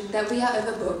attention that we are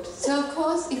overbooked. So of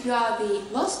course, if you are the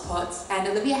Lost Pots and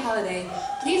Olivia Halliday,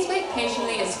 please wait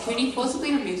patiently as security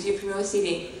forcibly removes you from your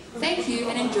seating. Thank you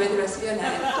and enjoy the rest of your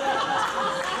night.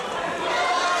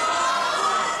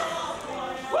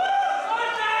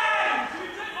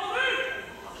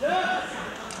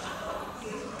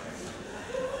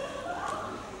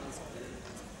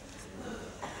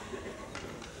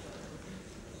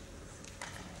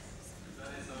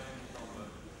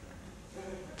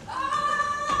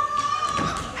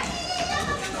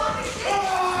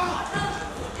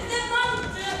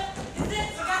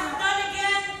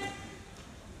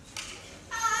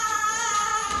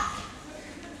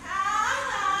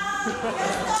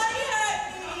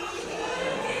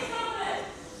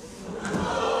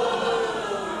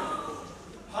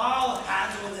 I'll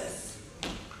handle this.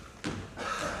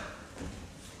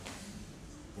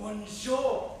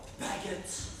 Bonjour,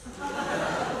 baguette.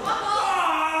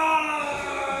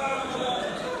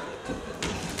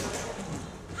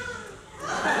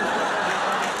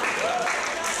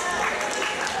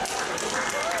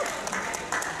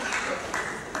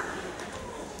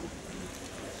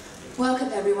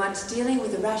 Welcome everyone to Dealing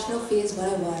with Irrational Fears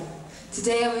 101.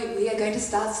 Today we are going to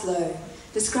start slow.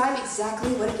 Describe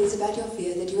exactly what it is about your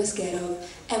fear that you are scared of,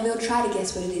 and we'll try to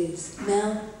guess what it is.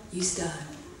 Mel, you start.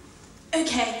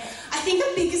 Okay, I think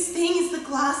the biggest thing is the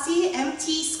glassy,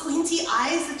 empty, squinty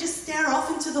eyes that just stare off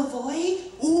into the void.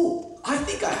 Ooh, I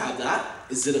think I have that.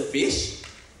 Is it a fish?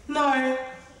 No.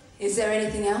 Is there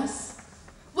anything else?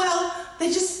 Well,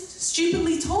 they're just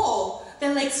stupidly tall.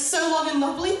 Their legs are so long and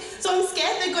lovely, so I'm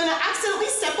scared they're going to accidentally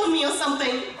step on me or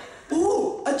something.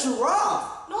 Ooh, a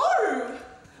giraffe. No.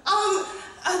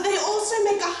 They also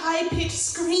make a high-pitched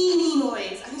screamy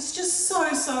noise, and it's just so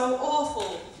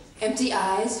awful. Empty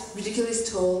eyes,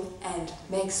 ridiculous tall, and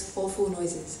makes awful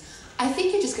noises. I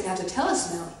think you're just going to have to tell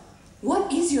us, Mel.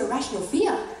 What is your irrational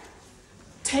fear?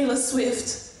 Taylor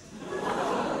Swift.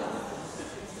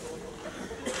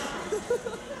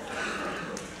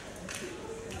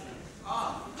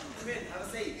 Come in, have a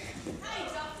seat. Hey,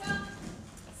 Doctor.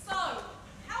 So,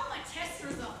 how are my test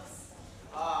results?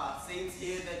 Seems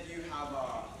here that you have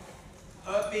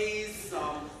herpes,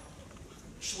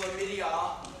 chlamydia,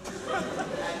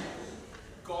 and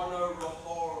gonorrhea.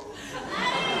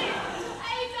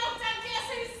 Hey, Doctor, guess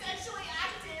who's sexually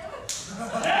active?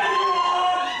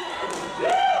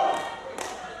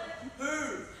 Who?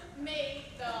 Me,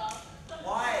 duh.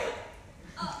 Why?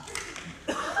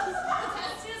 The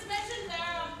test just mentioned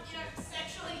they're,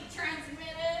 sexually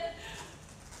transmitted.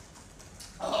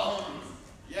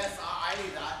 Yes, I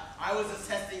knew that. I was just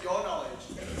testing your knowledge.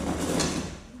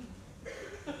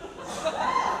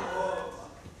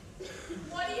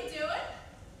 What are you doing?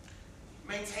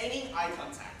 Maintaining eye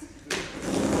contact.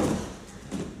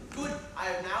 Good, I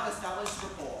have now established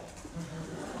rapport.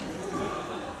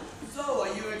 So,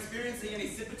 are you experiencing any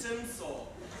symptoms or?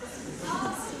 Yeah,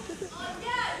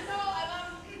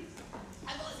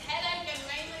 I've got this headache and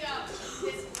mainly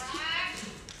this rash.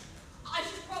 I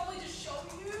should probably just show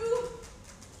you.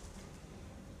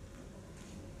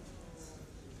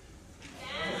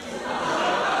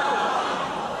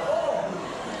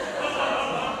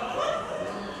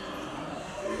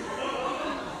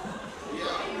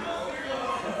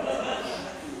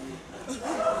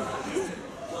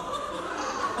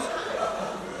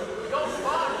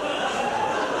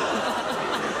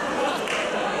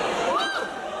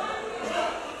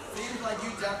 Seems like you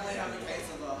definitely have a case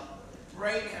of a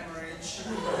brain hemorrhage.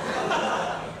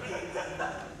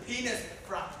 Penis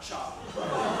fracture.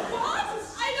 What?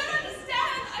 I don't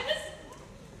understand.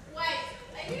 Wait,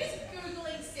 are you just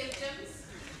Googling symptoms?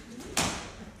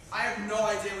 I have no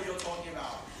idea what you're talking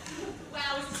about.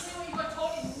 Wow, is this what you got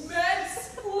taught in med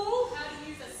school? How to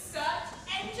use a search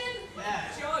engine? What a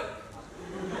joke.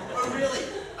 Oh really?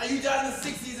 Are you down in the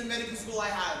 6 years of medical school I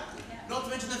had? Not to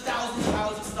mention the thousands of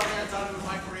hours of study I've done with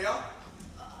my career?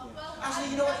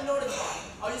 Actually, you know what? It's fine.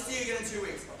 I'll just see you again in 2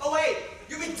 weeks. Oh wait!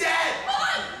 You'll be dead!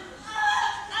 What?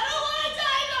 I don't want to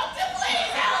die, doctor.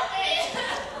 Please help me.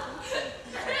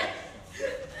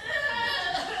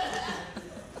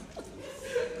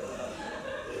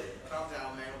 Calm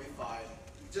down, man. It'll be fine.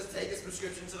 Just take this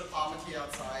prescription to the pharmacy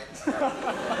outside.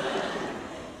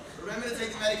 Remember to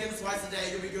take the medicines twice a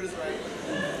day, you'll be good as rain.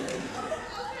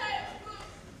 Okay,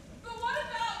 but what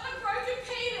about my broken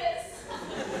penis?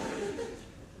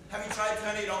 Have you tried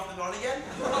turning it off and on again?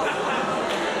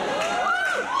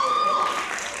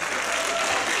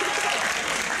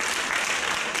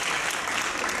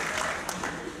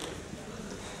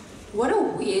 What a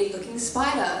weird looking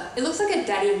spider. It looks like a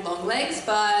daddy longlegs,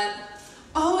 but...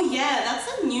 Oh yeah,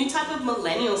 that's a new type of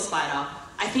millennial spider.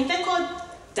 I think they're called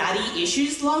daddy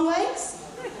issues longlegs.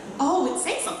 Oh, it's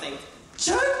saying something.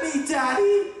 Choke me,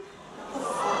 daddy!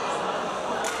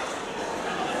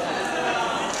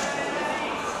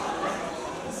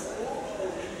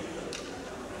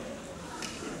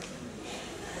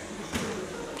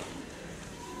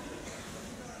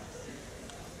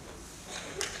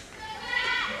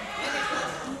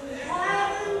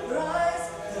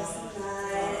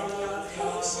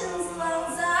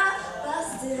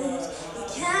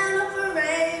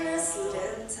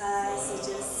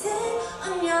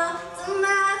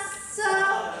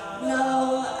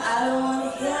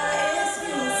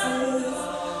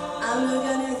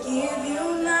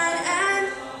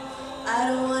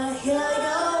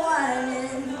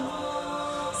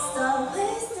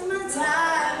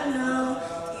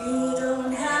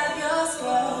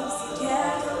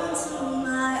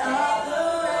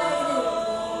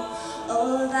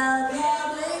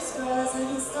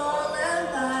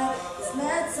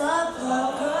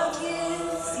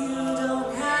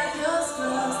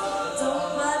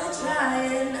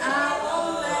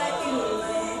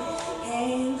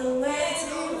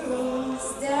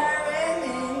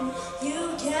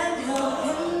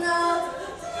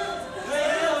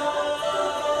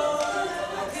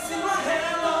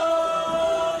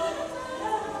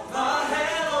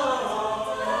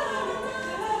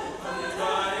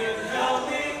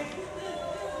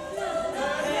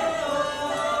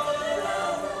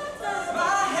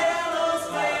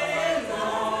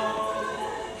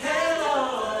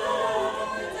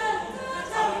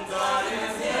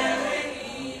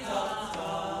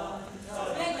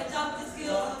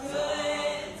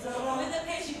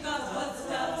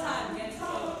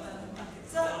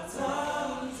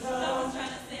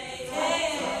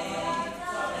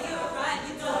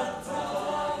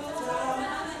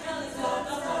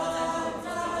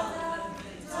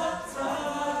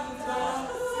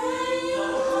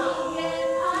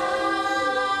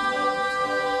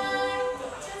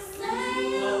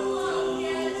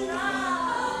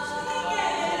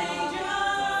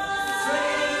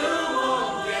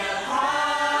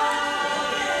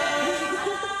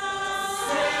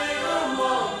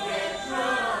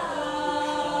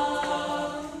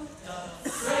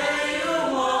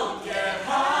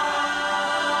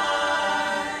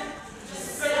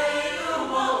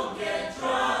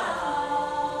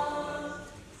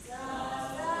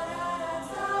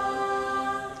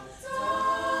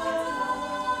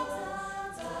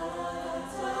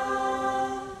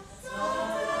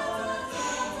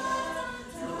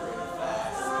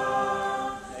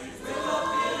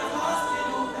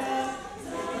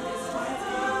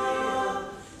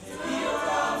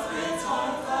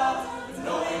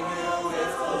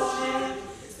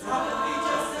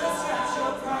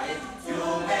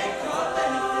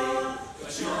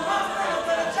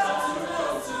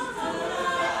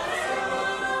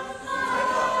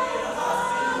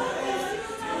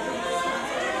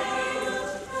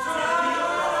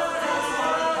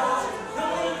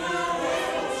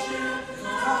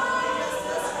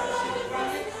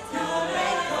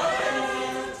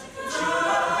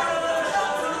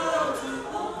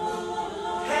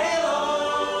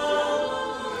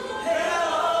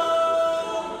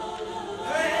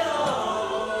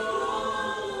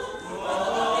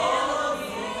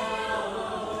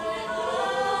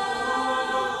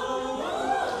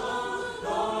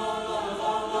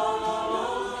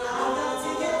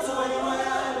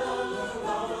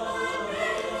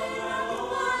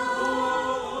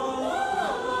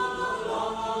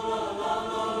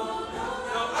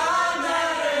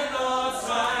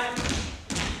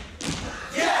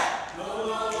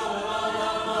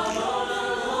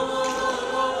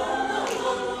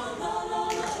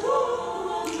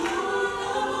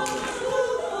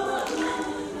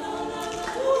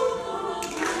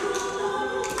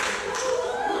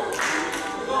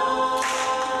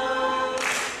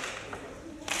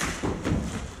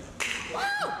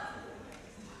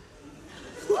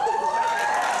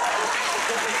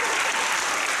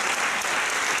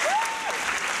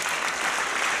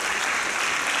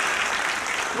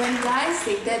 When guys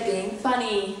think they're being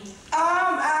funny.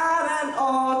 I'm at an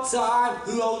all-time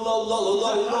low, low, low,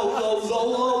 low, low, low,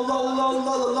 low, low, low, low,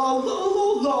 low, low,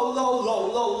 low, low, low, low,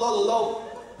 low, low, low, low.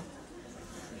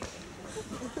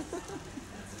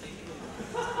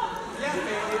 Yeah,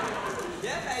 baby.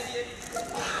 Yeah, baby.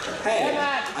 Hey,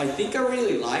 I think I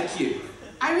really like you.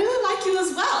 I really like you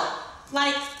as well.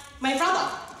 Like my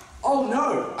brother. Oh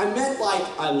no, I meant like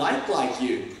I like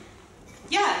you.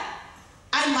 Yeah,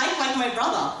 I like my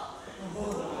brother.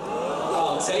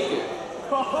 I'll take it.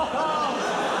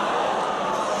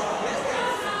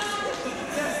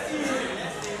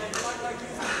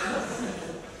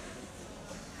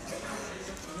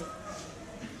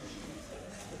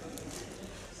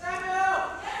 Samuel!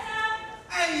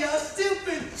 Hey, you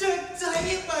stupid jerk! I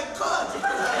hit my car!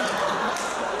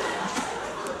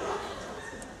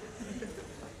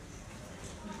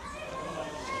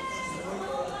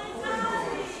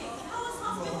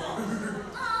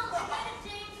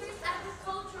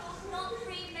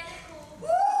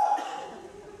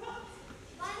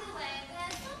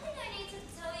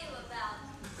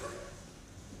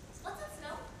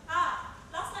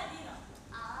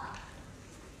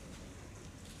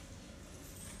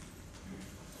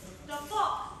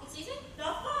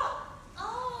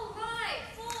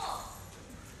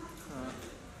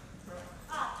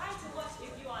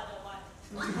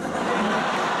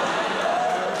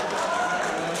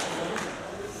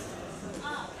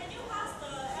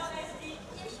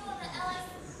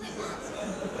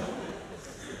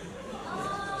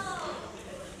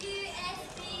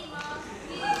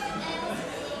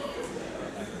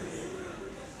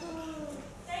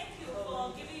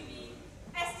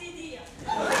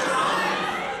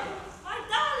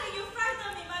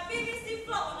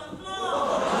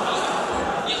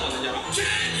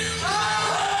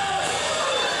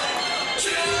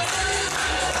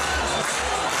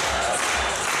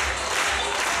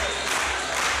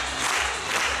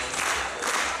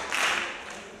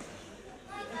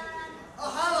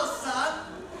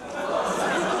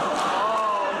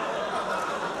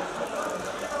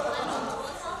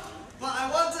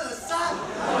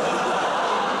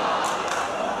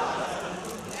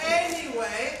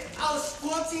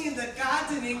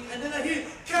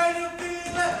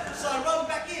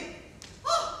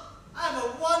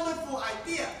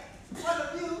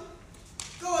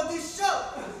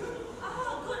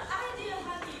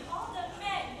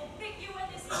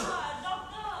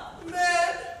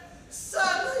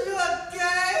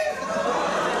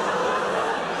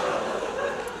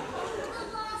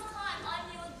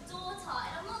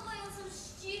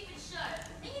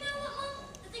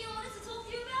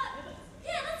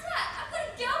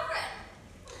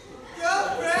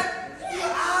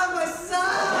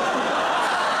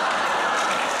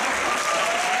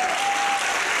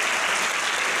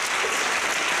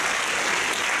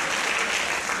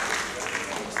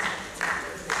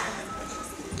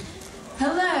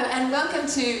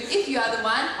 To If You Are the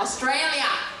One, Australia.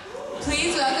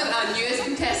 Please welcome our newest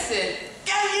contestant.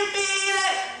 Can you feel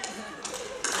it?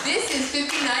 This is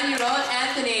 59-year-old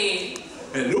Anthony.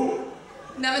 Hello.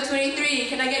 Number 23,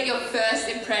 can I get your first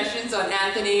impressions on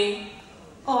Anthony?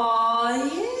 Oh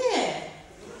yeah.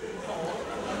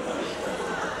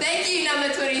 Thank you,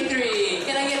 number 23.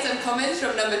 Can I get some comments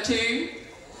from number 2?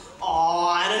 Oh,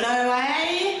 I don't know,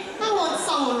 eh? I want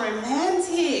someone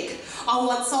romantic. I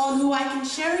want someone who I can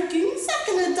share a goonsack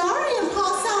and a diary and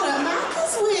pass out at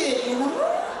Macca's with, you know?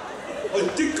 I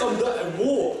think I'm that and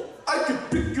more. I could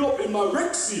pick you up in my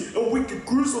Rexy and we could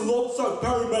cruise alongside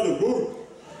Parramatta Road.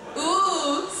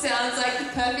 Ooh, sounds like the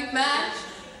perfect match.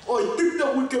 I think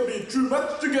that we can be a true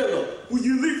match together. Will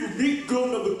you leave with me, girl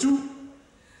number 2?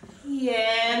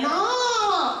 Yeah,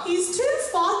 nah. He's too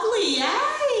fugly, eh?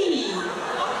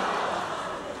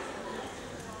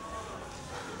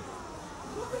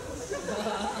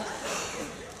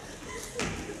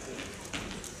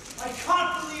 I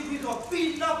can't believe we got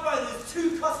beaten up by those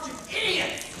 2 costume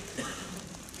idiots!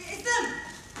 It's them!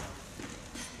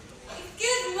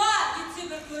 Excuse what, you two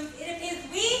buffoons? It appears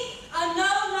we are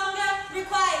no longer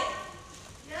required.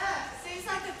 Yeah, seems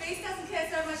like the beast doesn't care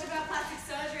so much about plastic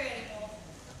surgery anymore.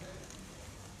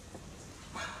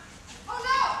 Oh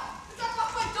no! It's that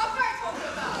fucking doctor I told you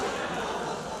about!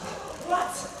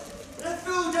 What? The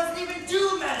food doesn't even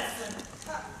do medicine!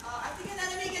 I think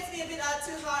anatomy gets me a bit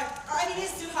too hard. I mean,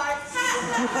 it's too hard.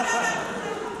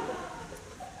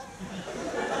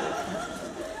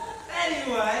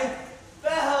 Anyway, the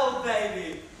hell,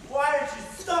 baby, why don't you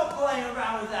stop playing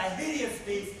around with that hideous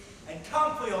beast and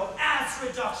come for your ass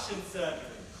reduction surgery?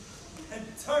 And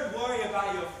don't worry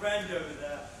about your friend over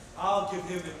there. I'll give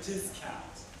him a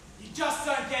discount. You just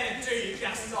don't get it, do you,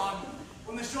 Gaston?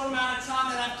 From the short amount of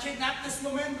time that I've kidnapped this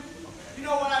woman, you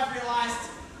know what I've realized?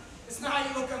 It's not how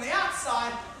you look on the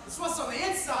outside, it's what's on the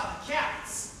inside that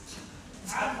counts.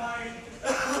 And mine.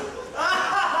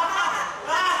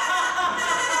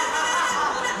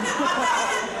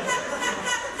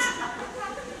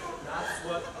 That's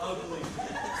what ugly means.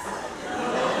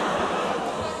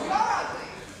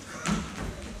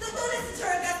 Don't listen to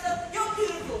her, Augusta. You're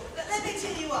beautiful. Let me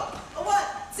cheer you up. 1,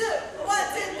 2,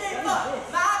 1, 2, 3, 4.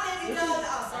 My baby doll. Oh,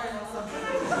 sorry.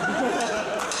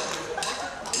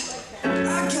 I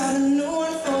got a new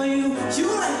one for you. You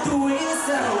like the way it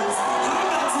sounds. I'm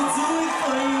about to do it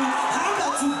for you. I'm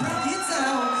about to break it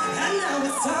down. And now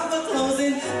it's time for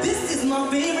closing. This is my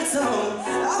favorite song.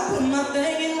 I'll put my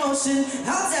thing in motion.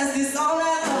 I'll dance this all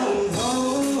night long.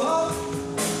 Oh, oh.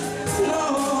 No,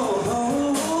 oh, oh,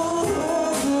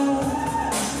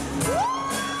 oh.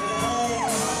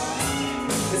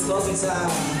 It's closing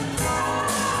time.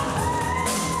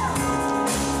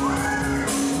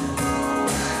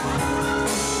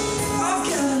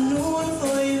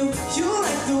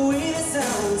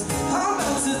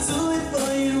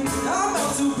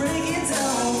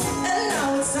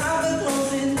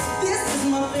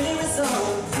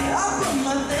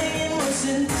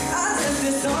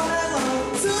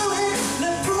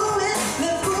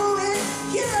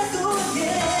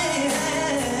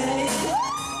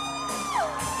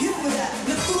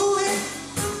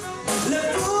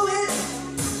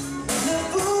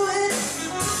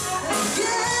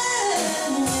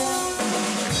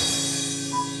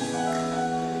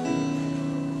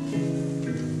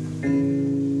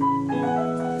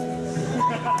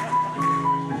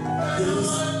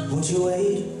 Won't you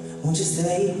wait? Won't you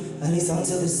stay? At least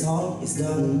until this song is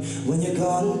done. When you're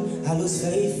gone, I lose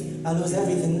faith. I lose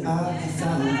everything I have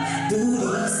found.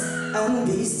 Beauties and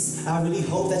beasts. I really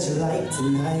hope that you like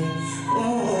tonight.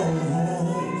 Oh,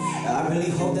 I really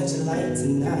hope that you like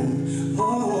tonight.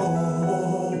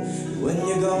 Oh, when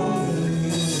you're gone, the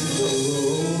music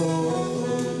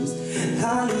goes.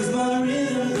 I lose my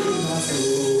rhythm, lose my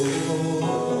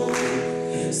soul.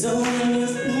 So when you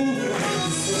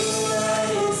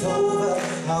over,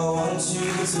 I want you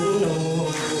to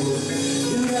know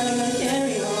you gotta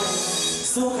carry on.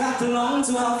 So clap along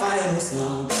to our final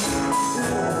song.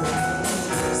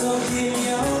 So give me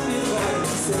up before you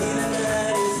say the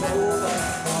night is over.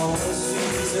 I want you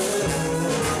to know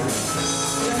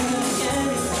you gotta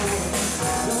carry on.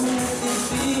 Don't let this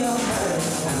be our final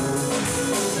song.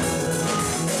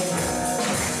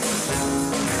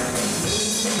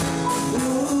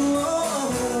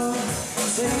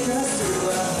 Take us to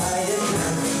a higher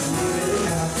ground. Live it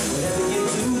now. Whatever you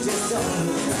do, just don't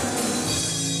look down.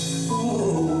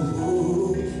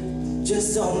 Ooh,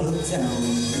 just don't look down.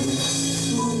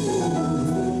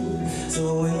 Ooh, so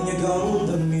when you're gone,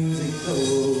 the music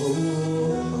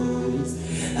goes.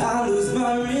 I lose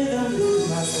my rhythm, lose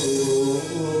my soul.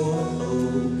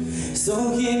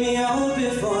 So hear me out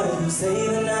before you say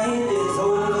the night is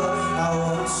over. I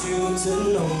want you to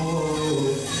know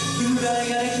you gotta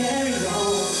carry on.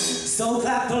 So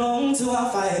clap along to our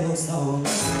final song.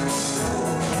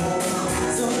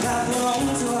 So clap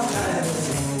along to our final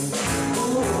song.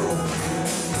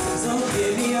 So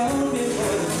give me on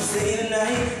before you say the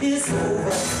night is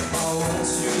over. I want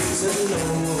you to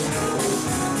know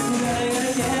you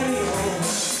gotta carry on.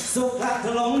 So clap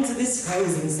along to this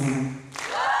closing song.